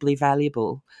incredibly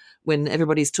valuable. When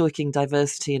everybody's talking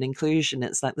diversity and inclusion,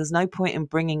 it's like there's no point in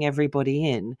bringing everybody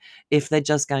in if they're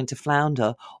just going to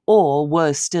flounder, or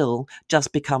worse still,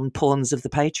 just become pawns of the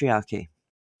patriarchy.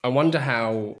 I wonder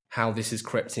how this has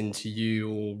crept into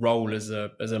your role as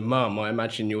a mum. I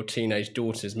imagine your teenage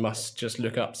daughters must just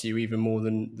look up to you even more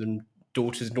than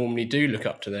daughters normally do look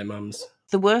up to their mums.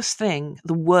 The worst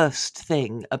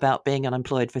thing about being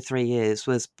unemployed for 3 years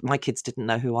was my kids didn't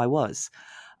know who I was.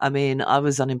 I mean, I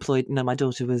was unemployed. My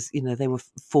daughter was, they were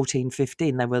 14,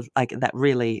 15. They were like that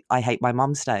really, I hate my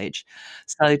mum stage.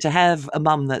 So to have a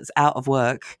mum that's out of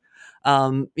work,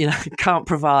 can't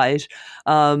provide,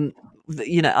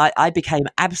 I became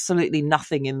absolutely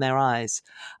nothing in their eyes.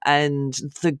 And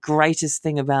the greatest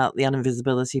thing about the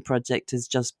Uninvisibility Project has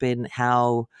just been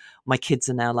how my kids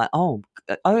are now like, oh,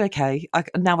 okay.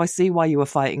 Now I see why you were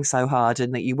fighting so hard,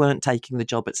 and that you weren't taking the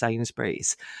job at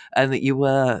Sainsbury's, and that you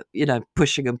were,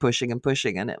 pushing and pushing and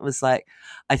pushing. And it was like,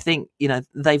 I think,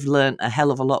 they've learned a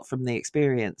hell of a lot from the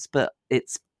experience, but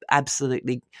it's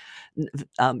absolutely,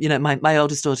 my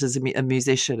oldest daughter's a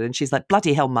musician, and she's like,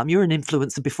 bloody hell, mum, you're an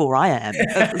influencer before I am.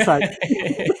 It's like,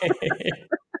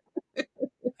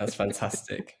 that's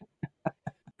fantastic.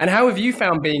 And how have you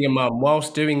found being a mum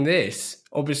whilst doing this?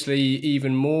 Obviously,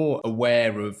 even more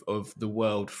aware of the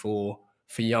world for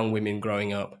young women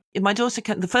growing up. My daughter,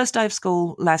 the first day of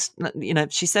school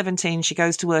she's 17. She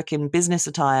goes to work in business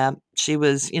attire. She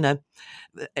was,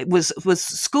 it was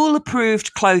school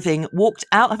approved clothing. Walked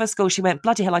out of her school. She went,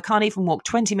 bloody hell, I can't even walk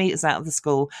 20 meters out of the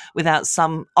school without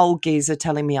some old geezer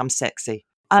telling me I'm sexy.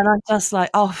 And I'm just like,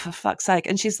 oh, for fuck's sake.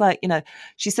 And she's like,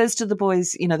 she says to the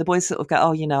boys, the boys sort of go,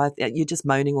 oh, you're just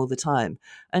moaning all the time.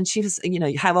 And she was,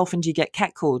 how often do you get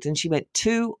catcalled? And she went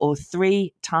 2 or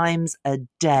 3 times a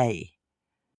day.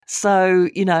 So,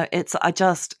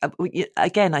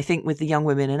 again, I think with the young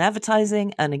women in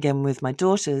advertising, and again with my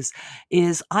daughters,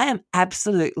 is I am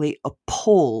absolutely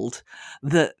appalled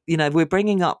that, we're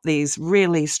bringing up these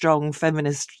really strong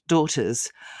feminist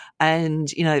daughters, and,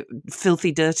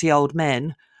 filthy, dirty old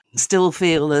men still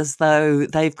feel as though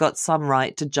they've got some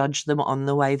right to judge them on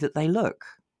the way that they look.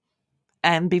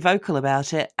 and be vocal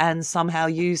about it and somehow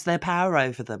use their power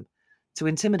over them to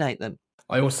intimidate them.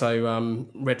 I also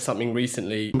read something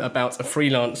recently about a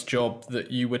freelance job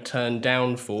that you were turned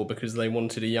down for because they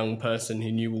wanted a young person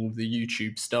who knew all the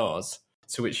YouTube stars,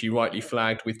 to which you rightly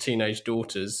flagged with teenage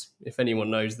daughters. If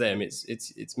anyone knows them,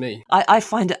 it's me. I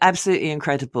find it absolutely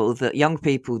incredible that young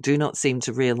people do not seem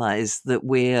to realise that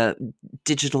we're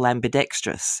digital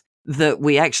ambidextrous, that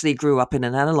we actually grew up in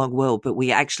an analog world, but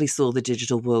we actually saw the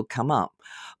digital world come up.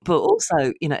 But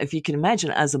also, you know, if you can imagine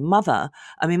as a mother,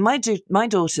 I mean, my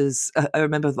daughters, I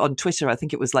remember on Twitter, I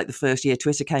think it was like the first year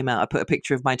Twitter came out, I put a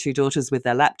picture of my two daughters with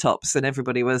their laptops and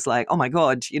everybody was like, oh my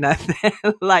God, you know,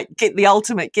 they're like the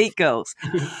ultimate geek girls.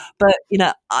 But, you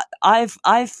know, I've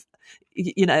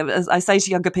you know, as I say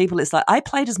to younger people, it's like, I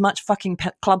played as much fucking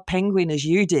Club Penguin as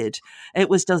you did. It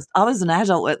was just, I was an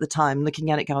adult at the time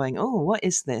looking at it going, oh, what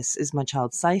is this? Is my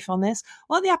child safe on this?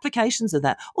 What are the applications of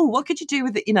that? Oh, what could you do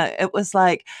with it? You know, it was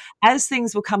like, as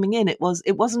things were coming in, it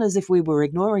wasn't as if we were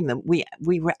ignoring them. We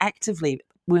were active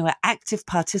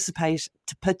participants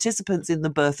in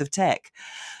the birth of tech.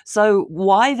 So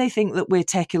why they think that we're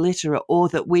tech illiterate or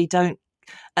that we don't,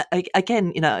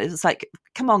 again, you know, it's like,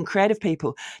 come on, creative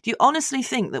people. Do you honestly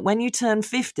think that when you turn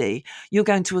 50, you're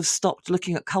going to have stopped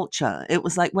looking at culture? It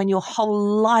was like when your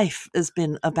whole life has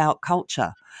been about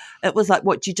culture. It was like,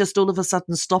 what, you just all of a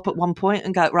sudden stop at one point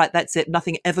and go, right, that's it.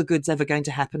 Nothing ever good's ever going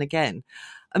to happen again.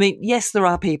 I mean, yes, there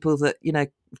are people that, you know,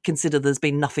 consider there's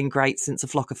been nothing great since a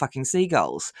flock of fucking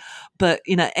seagulls. But,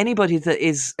 you know, anybody that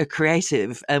is a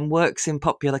creative and works in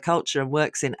popular culture and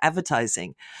works in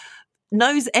advertising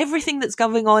knows everything that's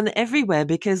going on everywhere,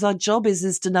 because our job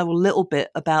is to know a little bit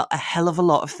about a hell of a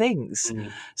lot of things.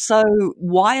 So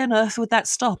why on earth would that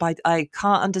stop? I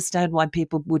can't understand why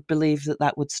people would believe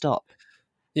that would stop.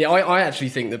 Yeah, I actually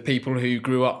think that people who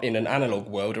grew up in an analog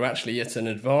world are actually at an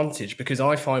advantage, because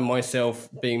I find myself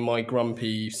being my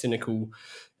grumpy, cynical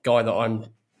guy that I'm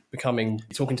becoming,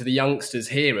 talking to the youngsters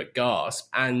here at GASP,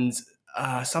 and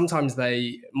sometimes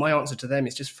my answer to them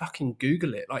is just fucking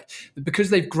Google it. Like, because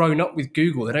they've grown up with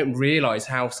Google, they don't realize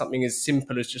how something as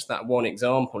simple as just that one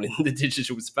example in the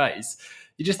digital space,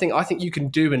 you just think, I think you can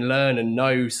do and learn and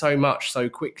know so much so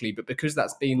quickly, but because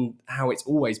that's been how it's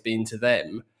always been to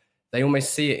them, they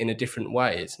almost see it in a different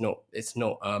way. It's not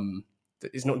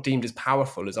deemed as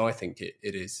powerful as I think it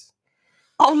is.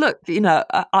 Oh, look, you know,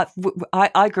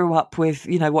 I grew up with,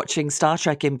 you know, watching Star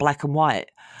Trek in black and white.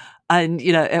 And,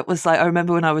 you know, it was like, I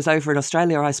remember when I was over in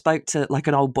Australia, I spoke to like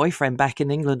an old boyfriend back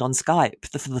in England on Skype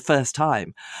for the first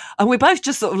time. And we're both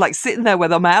just sort of like sitting there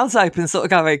with our mouths open, sort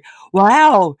of going,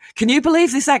 wow, can you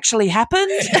believe this actually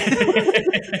happened?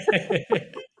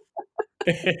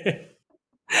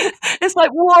 It's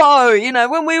like, whoa, you know,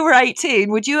 when we were 18,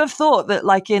 would you have thought that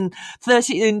like in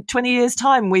 20 years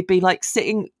time, we'd be like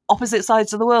sitting opposite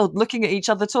sides of the world, looking at each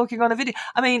other, talking on a video?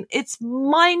 I mean, it's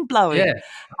mind blowing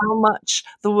how much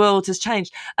the world has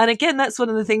changed. And again, that's one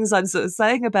of the things I'm sort of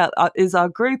saying about is our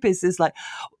group is like,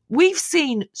 we've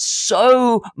seen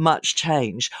so much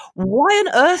change. Why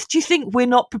on earth do you think we're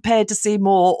not prepared to see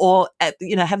more, or,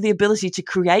 you know, have the ability to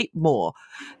create more?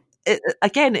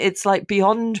 Again, it's like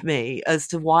beyond me as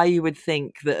to why you would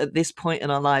think that at this point in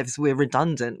our lives we're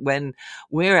redundant when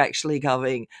we're actually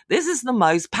going, this is the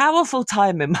most powerful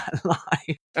time in my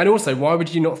life. And also, why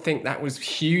would you not think that was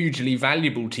hugely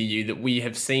valuable to you, that we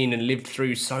have seen and lived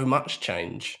through so much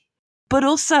change? But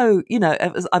also, you know,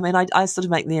 I mean, I sort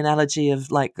of make the analogy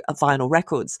of like vinyl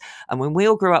records. And when we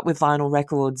all grew up with vinyl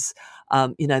records,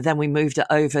 you know, then we moved it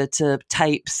over to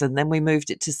tapes, and then we moved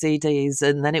it to CDs,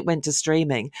 and then it went to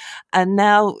streaming. And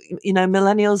now, you know,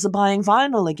 millennials are buying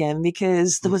vinyl again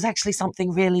because there was actually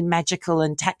something really magical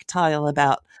and tactile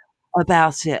about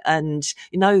it, and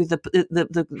you know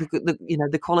the you know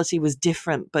the quality was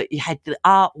different, but you had the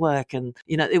artwork, and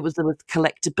you know there was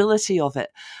collectability of it.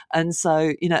 And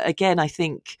so, you know, again, I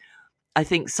think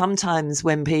sometimes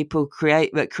when people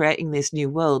creating this new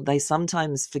world, they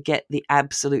sometimes forget the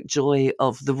absolute joy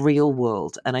of the real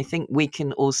world, and I think we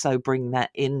can also bring that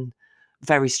in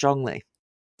very strongly.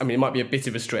 I mean, it might be a bit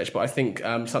of a stretch, but I think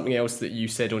something else that you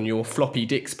said on your floppy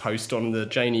dicks post on the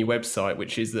Janie website,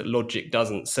 which is that logic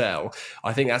doesn't sell.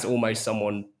 I think that's almost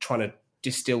someone trying to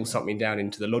distill something down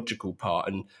into the logical part.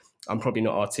 And I'm probably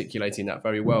not articulating that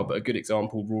very well, but a good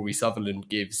example Rory Sutherland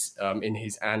gives in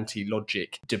his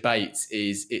anti-logic debates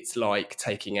is it's like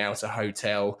taking out a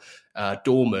hotel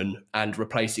doorman and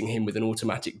replacing him with an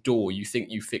automatic door. You think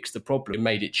you fixed the problem,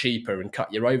 made it cheaper and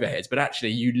cut your overheads, but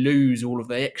actually you lose all of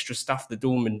the extra stuff the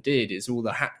doorman did. It's all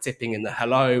the hat tipping and the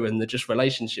hello and the just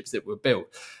relationships that were built.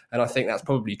 And I think that's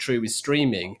probably true with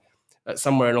streaming.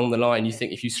 Somewhere along the line, you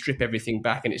think if you strip everything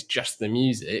back and it's just the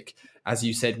music, as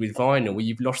you said with vinyl, where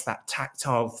you've lost that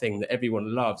tactile thing that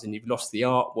everyone loves, and you've lost the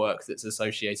artwork that's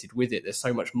associated with it. There's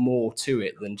so much more to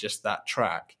it than just that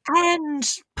track. And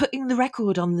putting the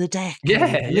record on the deck.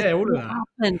 Yeah, all of that.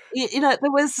 And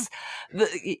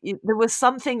there was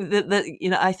something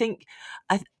that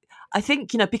I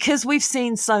think, because we've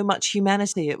seen so much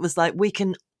humanity, it was like we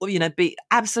can, be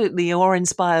absolutely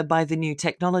awe-inspired by the new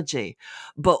technology,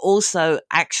 but also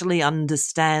actually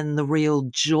understand the real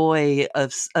joy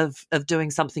of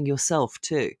doing something yourself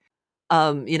too.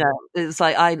 It's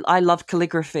like I love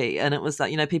calligraphy, and it was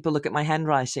like, people look at my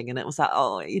handwriting, and it was like,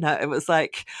 it was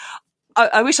like,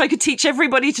 I wish I could teach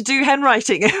everybody to do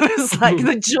handwriting. It was like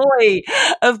the joy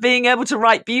of being able to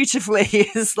write beautifully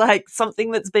is like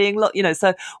something that's being lost,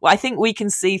 So I think we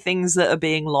can see things that are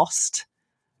being lost.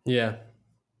 Yeah.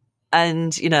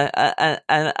 And, and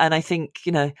I think,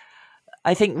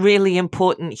 I think really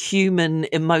important human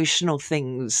emotional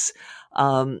things.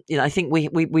 I think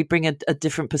we bring a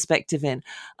different perspective in.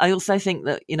 I also think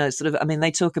that,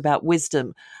 they talk about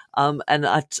wisdom. And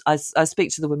I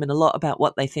speak to the women a lot about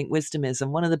what they think wisdom is.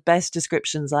 And one of the best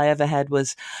descriptions I ever had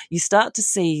was, you start to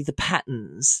see the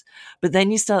patterns, but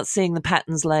then you start seeing the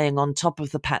patterns laying on top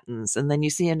of the patterns. And then you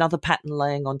see another pattern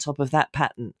laying on top of that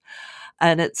pattern.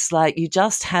 And it's like, you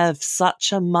just have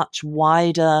such a much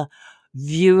wider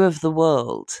view of the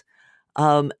world.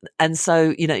 And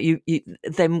so, you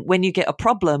then when you get a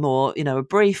problem or, a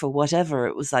brief or whatever,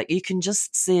 it was like, you can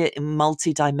just see it in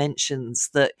multi dimensions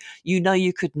that,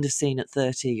 you couldn't have seen at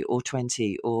 30 or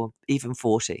 20 or even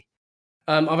 40.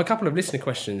 I have a couple of listener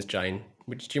questions, Jane.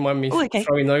 Do you mind me okay.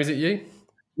 throwing those at you?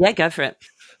 Yeah, go for it.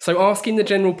 So asking the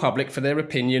general public for their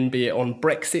opinion, be it on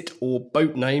Brexit or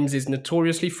boat names, is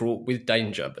notoriously fraught with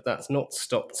danger, but that's not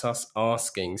stopped us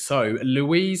asking. So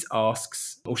Louise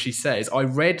asks, or she says, I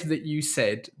read that you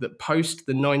said that post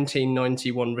the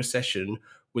 1991 recession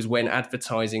was when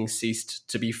advertising ceased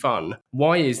to be fun.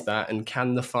 Why is that, and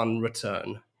can the fun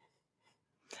return?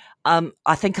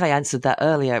 I think I answered that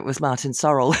earlier. It was Martin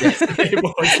Sorrell. Yes, it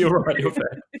was. You're right. You're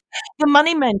fair. The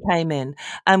money men came in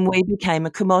and we became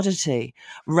a commodity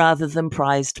rather than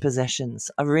prized possessions.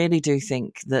 I really do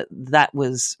think that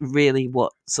was really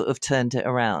what sort of turned it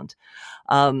around.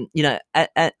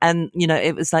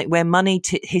 It was like where money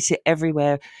hit it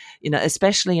everywhere,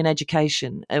 especially in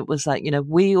education. It was like,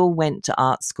 we all went to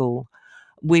art school.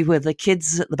 We were the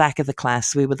kids at the back of the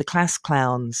class. We were the class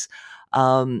clowns,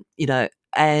 and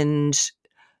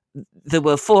there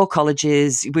were 4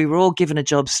 colleges. We were all given a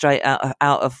job straight out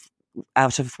of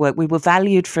work. We were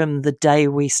valued from the day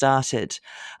we started,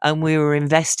 and we were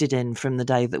invested in from the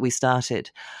day that we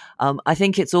started. I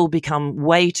think it's all become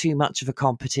way too much of a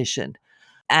competition,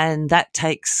 and that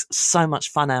takes so much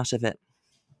fun out of it.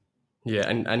 Yeah,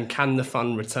 and can the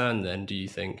fun return then, do you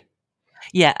think?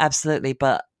 Yeah, absolutely.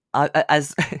 But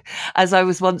as I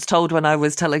was once told when I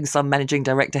was telling some managing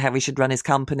director how he should run his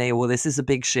company, well, this is a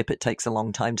big ship. It takes a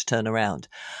long time to turn around.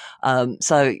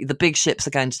 So the big ships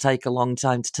are going to take a long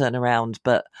time to turn around.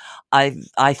 But I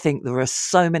think there are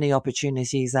so many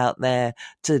opportunities out there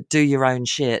to do your own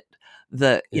shit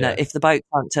that, if the boats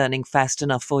aren't turning fast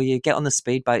enough for you, get on the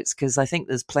speedboats, because I think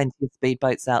there's plenty of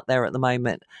speedboats out there at the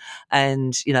moment.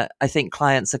 And, I think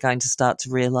clients are going to start to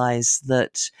realize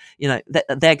that,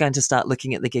 they're going to start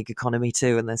looking at the gig economy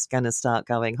too, and they're going to start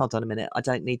going, hold on a minute, I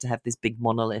don't need to have this big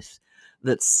monolith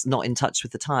that's not in touch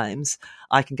with the times.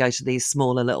 I can go to these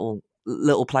smaller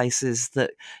little places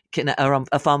that are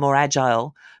far more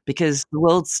agile, because the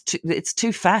world's it's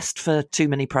too fast for too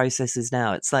many processes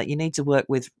now. It's like you need to work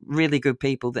with really good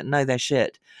people that know their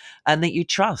shit and that you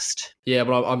trust. Yeah,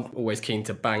 but I'm always keen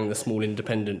to bang the small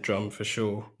independent drum for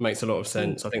sure. Makes a lot of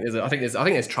sense. I think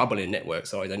there's trouble in network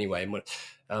side anyway.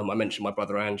 And I mentioned my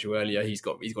brother Andrew earlier. He's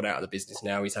got out of the business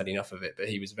now. He's had enough of it, but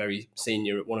he was very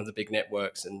senior at one of the big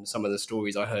networks, and some of the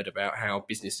stories I heard about how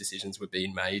business decisions were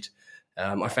being made,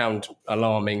 I found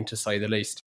alarming, to say the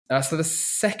least. So the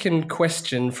second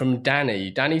question from Danny.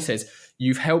 Danny says,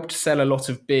 you've helped sell a lot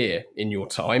of beer in your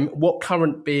time. What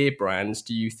current beer brands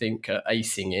do you think are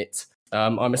acing it?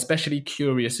 I'm especially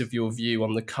curious of your view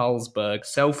on the Carlsberg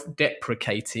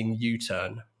self-deprecating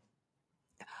U-turn.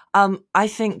 I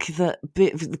think that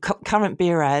the current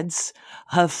beer ads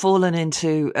have fallen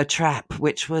into a trap,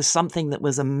 which was something that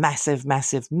was a massive,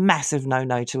 massive, massive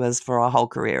no-no to us for our whole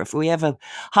career.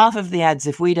 Half of the ads,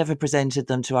 if we'd ever presented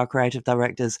them to our creative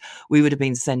directors, we would have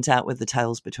been sent out with the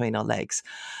tails between our legs.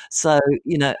 So,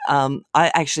 I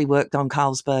actually worked on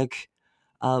Carlsberg,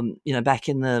 back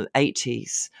in the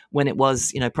 80s when it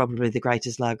was, probably the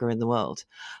greatest lager in the world.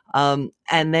 And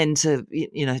then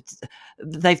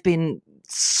they've been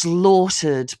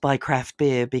slaughtered by craft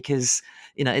beer because,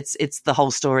 you know, it's the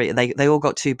whole story. They all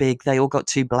got too big. They all got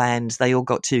too bland. They all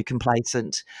got too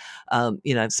complacent.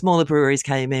 You know, smaller breweries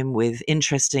came in with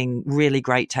interesting, really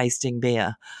great tasting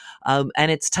beer.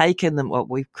 And it's taken them,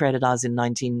 we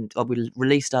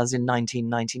released ours in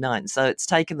 1999. So it's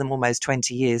taken them almost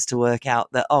 20 years to work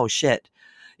out that, oh shit,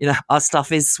 you know, our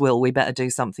stuff is swill. We better do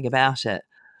something about it.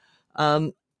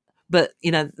 But,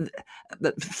 you know,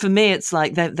 for me, it's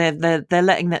like they're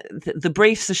letting the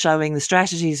briefs are showing, the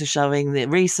strategies are showing, the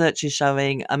research is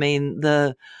showing. I mean,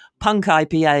 the Punk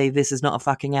IPA, this is not a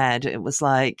fucking ad. It was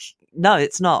like, no,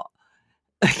 it's not.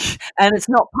 And it's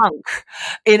not punk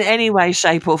in any way,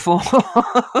 shape or form.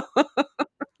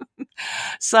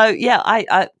 So, yeah,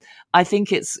 I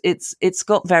think it's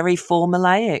got very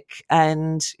formulaic.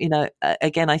 And, you know,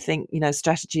 again, I think, you know,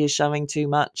 strategy is showing too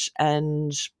much.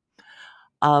 And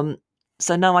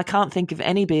so no, I can't think of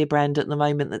any beer brand at the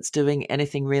moment that's doing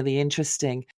anything really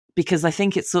interesting, because I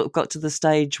think it's sort of got to the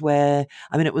stage where,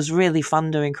 I mean, it was really fun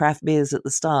doing craft beers at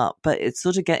the start, but it's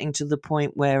sort of getting to the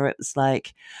point where it's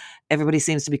like everybody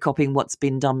seems to be copying what's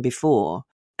been done before.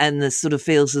 And this sort of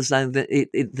feels as though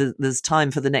that there's time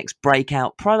for the next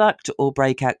breakout product or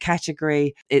breakout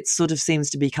category. It sort of seems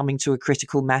to be coming to a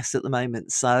critical mass at the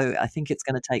moment. So I think it's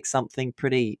going to take something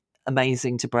pretty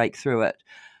amazing to break through it.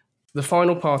 The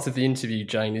final part of the interview,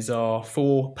 Jane, is our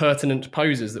 4 pertinent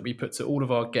poses that we put to all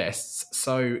of our guests.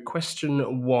 So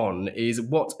question 1 is,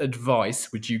 what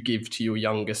advice would you give to your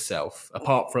younger self,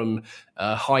 apart from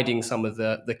hiding some of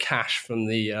the cash from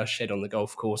the shed on the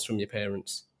golf course from your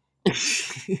parents?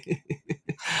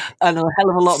 And a hell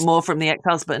of a lot more from the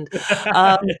ex-husband.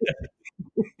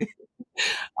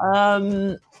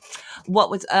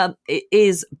 It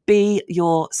is, be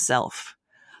yourself.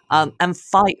 And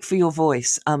fight for your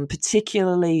voice,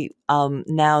 particularly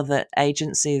now that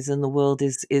agencies and the world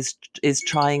is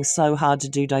trying so hard to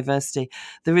do diversity.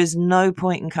 There is no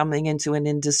point in coming into an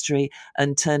industry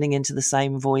and turning into the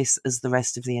same voice as the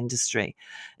rest of the industry.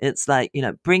 It's like, you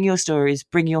know, bring your stories,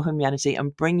 bring your humanity,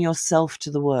 and bring yourself to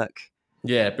the work.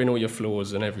 Yeah, bring all your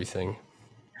flaws and everything.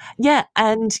 Yeah,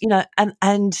 and, you know,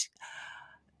 and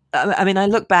I mean, I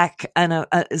look back and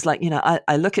it's like, you know,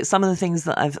 I look at some of the things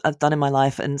that I've done in my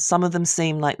life, and some of them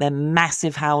seem like they're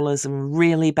massive howlers and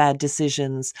really bad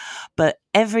decisions. But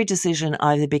every decision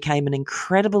either became an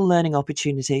incredible learning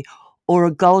opportunity or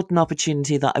a golden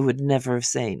opportunity that I would never have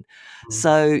seen.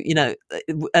 So, you know,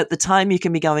 at the time you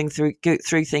can be go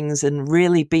through things and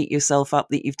really beat yourself up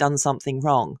that you've done something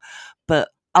wrong. But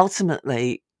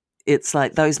ultimately, it's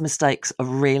like those mistakes are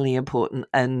really important.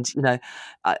 And, you know,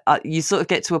 you sort of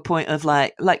get to a point of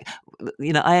like,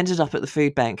 you know, I ended up at the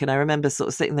food bank, and I remember sort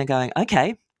of sitting there going,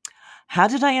 okay, how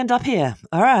did I end up here?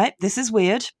 All right, this is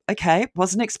weird. Okay,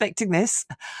 wasn't expecting this.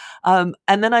 And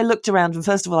then I looked around, and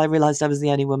first of all, I realized I was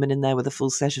the only woman in there with a full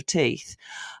set of teeth.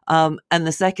 And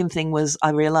the second thing was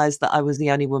I realized that I was the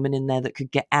only woman in there that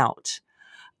could get out.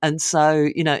 And so,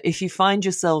 you know, if you find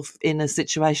yourself in a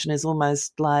situation, is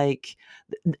almost like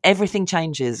everything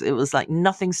changes. It was like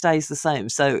nothing stays the same.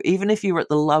 So even if you're at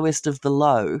the lowest of the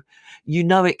low, you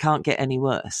know it can't get any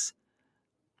worse,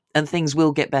 and things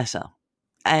will get better.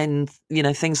 And, you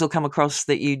know, things will come across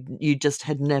that you just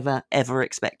had never, ever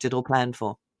expected or planned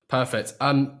for. Perfect.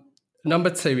 Number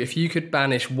 2, if you could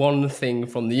banish one thing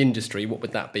from the industry, what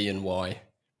would that be and why?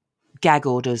 Gag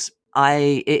orders.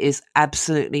 It is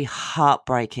absolutely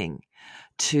heartbreaking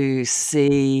to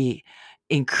see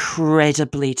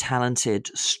incredibly talented,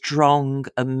 strong,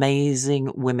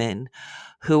 amazing women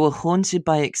who are haunted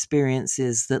by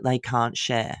experiences that they can't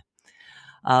share.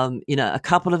 You know, a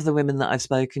couple of the women that I've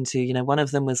spoken to, you know, one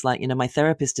of them was like, you know, my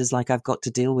therapist is like, I've got to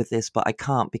deal with this, but I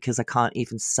can't, because I can't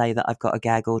even say that I've got a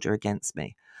gag order against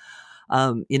me.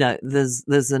 You know,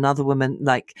 there's another woman,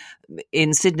 like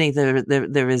in Sydney,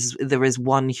 there is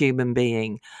one human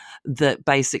being that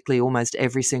basically almost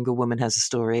every single woman has a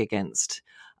story against.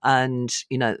 And,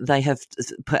 you know, they have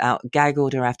put out gag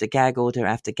order after gag order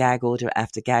after gag order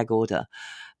after gag order.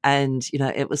 And, you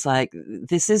know, it was like,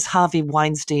 this is Harvey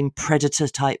Weinstein predator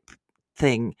type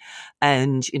thing.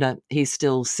 And, you know, he's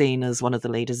still seen as one of the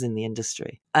leaders in the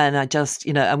industry. And I just,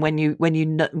 you know, and when you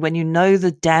know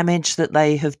the damage that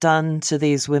they have done to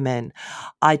these women,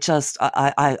 I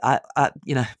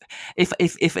you know,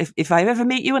 if I ever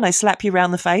meet you and I slap you around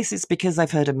the face, it's because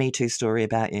I've heard a Me Too story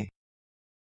about you.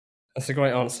 That's a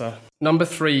great answer. Number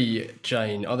 3,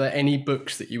 Jane, are there any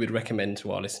books that you would recommend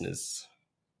to our listeners?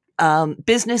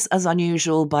 Business as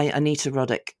Unusual by Anita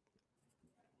Roddick.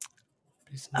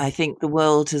 I think the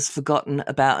world has forgotten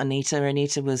about Anita.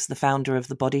 Anita was the founder of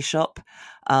The Body Shop.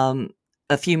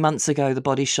 a few months ago, the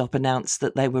Body Shop announced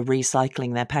that they were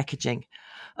recycling their packaging,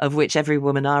 of which every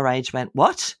woman our age went,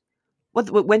 what?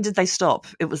 When did they stop?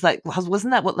 It was like,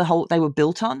 wasn't that what they were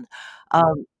built on?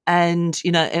 And,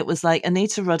 it was like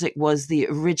Anita Roddick was the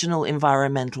original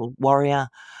environmental warrior.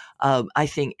 I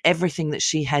think everything that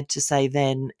she had to say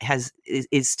then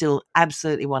is still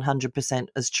absolutely 100%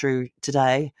 as true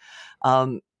today.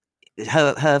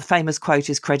 Her famous quote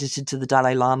is credited to the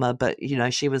Dalai Lama, but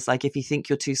she was like, if you think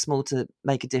you're too small to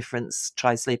make a difference,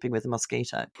 try sleeping with a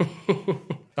mosquito.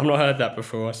 I've not heard that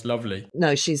before. That's lovely.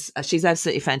 No, she's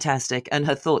absolutely fantastic, and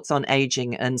her thoughts on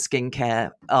aging and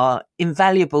skincare are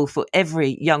invaluable for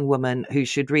every young woman who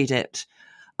should read it.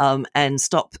 And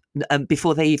stop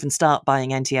before they even start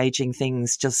buying anti-aging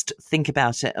things. Just think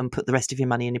about it and put the rest of your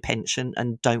money in your pension,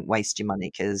 and don't waste your money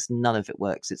because none of it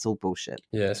works. It's all bullshit.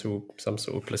 Yeah, it's all some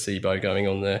sort of placebo going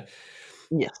on there.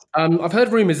 Yes. I've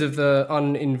heard rumours of the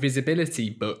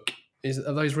Uninvisibility book.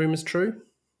 Are those rumours true?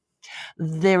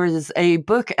 There is a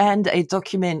book and a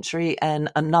documentary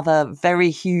and another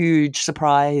very huge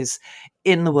surprise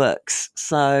in the works.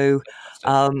 So.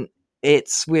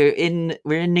 We're in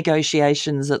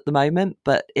negotiations at the moment,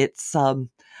 but it's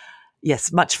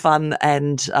much fun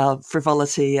and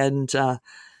frivolity, and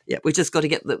we just got to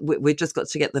get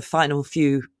the final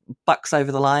few bucks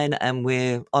over the line, and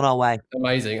we're on our way.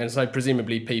 Amazing. And so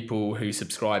presumably people who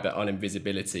subscribe at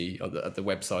Uninvisibility at the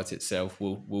website itself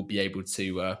will be able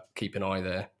to keep an eye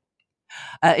there.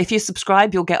 If you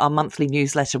subscribe, you'll get our monthly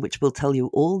newsletter, which will tell you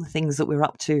all the things that we're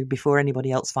up to before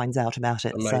anybody else finds out about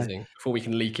it. Amazing. Before we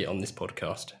can leak it on this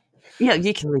podcast. Yeah,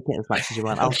 you can leak it as much as you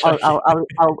want.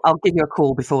 I'll give you a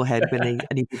call beforehand when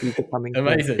any reviews are coming.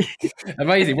 Amazing.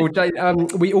 Well, Jane,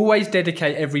 we always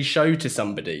dedicate every show to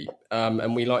somebody,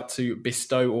 and we like to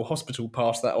bestow or hospital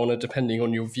pass that honour, depending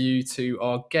on your view, to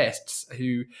our guests,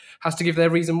 who has to give their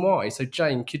reason why. So,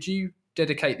 Jane, could you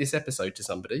dedicate this episode to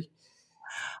somebody?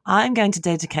 I'm going to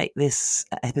dedicate this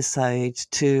episode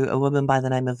to a woman by the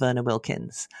name of Verna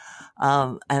Wilkins.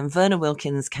 And Verna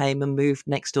Wilkins came and moved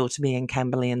next door to me in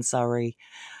Camberley in Surrey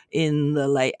in the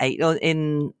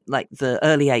the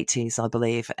early 80s, I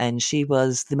believe. And she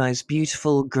was the most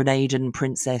beautiful Grenadian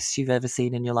princess you've ever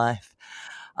seen in your life.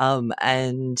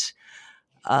 When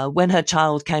her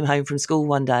child came home from school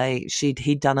one day,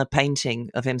 he'd done a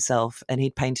painting of himself, and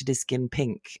he'd painted his skin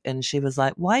pink. And she was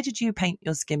like, "Why did you paint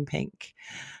your skin pink?"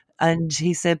 And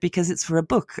he said, "Because it's for a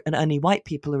book, and only white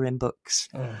people are in books."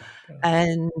 Oh,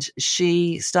 and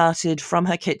she started from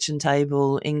her kitchen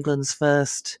table England's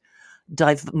first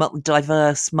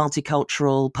diverse,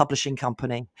 multicultural publishing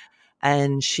company.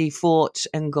 And she fought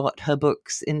and got her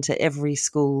books into every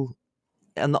school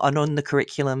and on the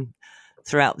curriculum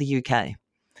throughout the UK.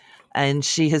 And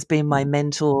she has been my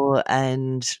mentor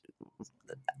and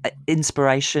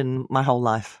inspiration my whole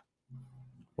life.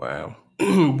 Wow.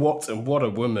 What a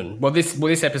woman. Well,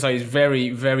 this episode is very,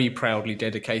 very proudly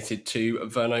dedicated to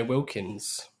Verna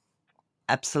Wilkins.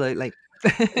 Absolutely.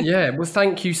 Yeah, well,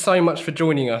 thank you so much for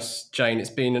joining us, Jane.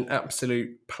 It's been an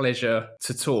absolute pleasure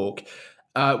to talk.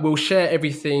 We'll share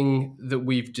everything that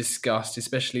we've discussed,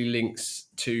 especially links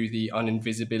to the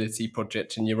Uninvisibility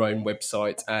project in your own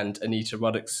website and Anita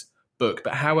Roddick's book.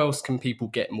 But how else can people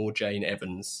get more Jane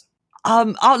Evans?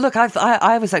 Look,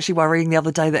 I was actually worrying the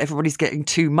other day that everybody's getting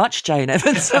too much Jane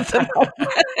Evans.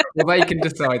 Well, they can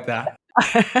decide that.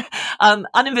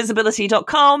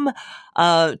 Uninvisibility.com,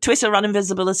 Twitter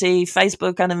Uninvisibility,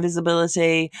 Facebook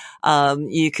Uninvisibility.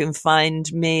 You can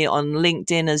find me on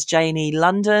LinkedIn as Janie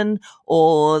London,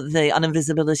 or the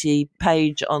Uninvisibility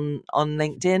page on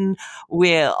LinkedIn.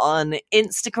 We're on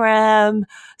Instagram,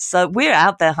 so we're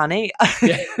out there, honey.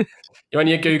 Yeah. You're on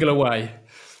your Google away.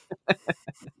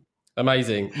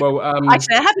 Amazing. Well,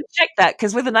 actually, I haven't checked that,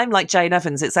 because with a name like Jane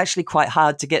Evans, it's actually quite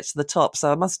hard to get to the top.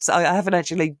 So I haven't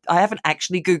actually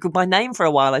Googled my name for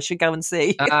a while. I should go and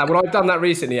see. Well, I've done that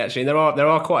recently, actually. There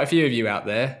are quite a few of you out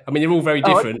there. I mean, you're all very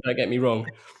different. Don't get me wrong.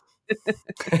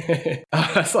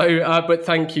 But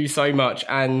thank you so much,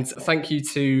 and thank you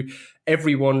to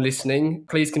everyone listening.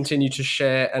 Please continue to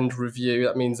share and review.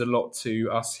 That means a lot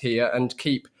to us here, and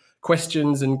keep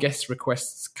questions and guest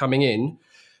requests coming in.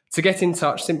 To get in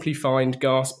touch, simply find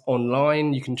Gasp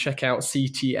online. You can check out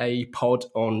CTA Pod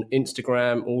on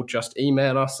Instagram, or just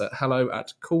email us at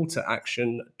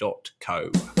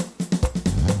hello@calltoaction.co.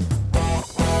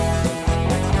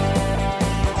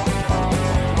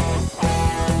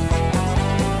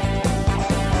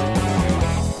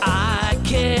 I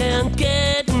can't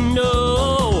get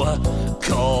no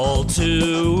call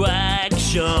to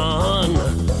action.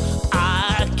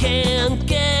 I can't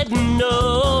get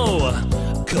no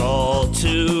call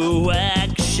to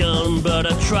action, but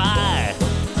I try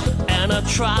and and I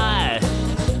try,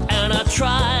 and I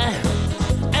try,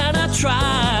 and I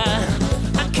try.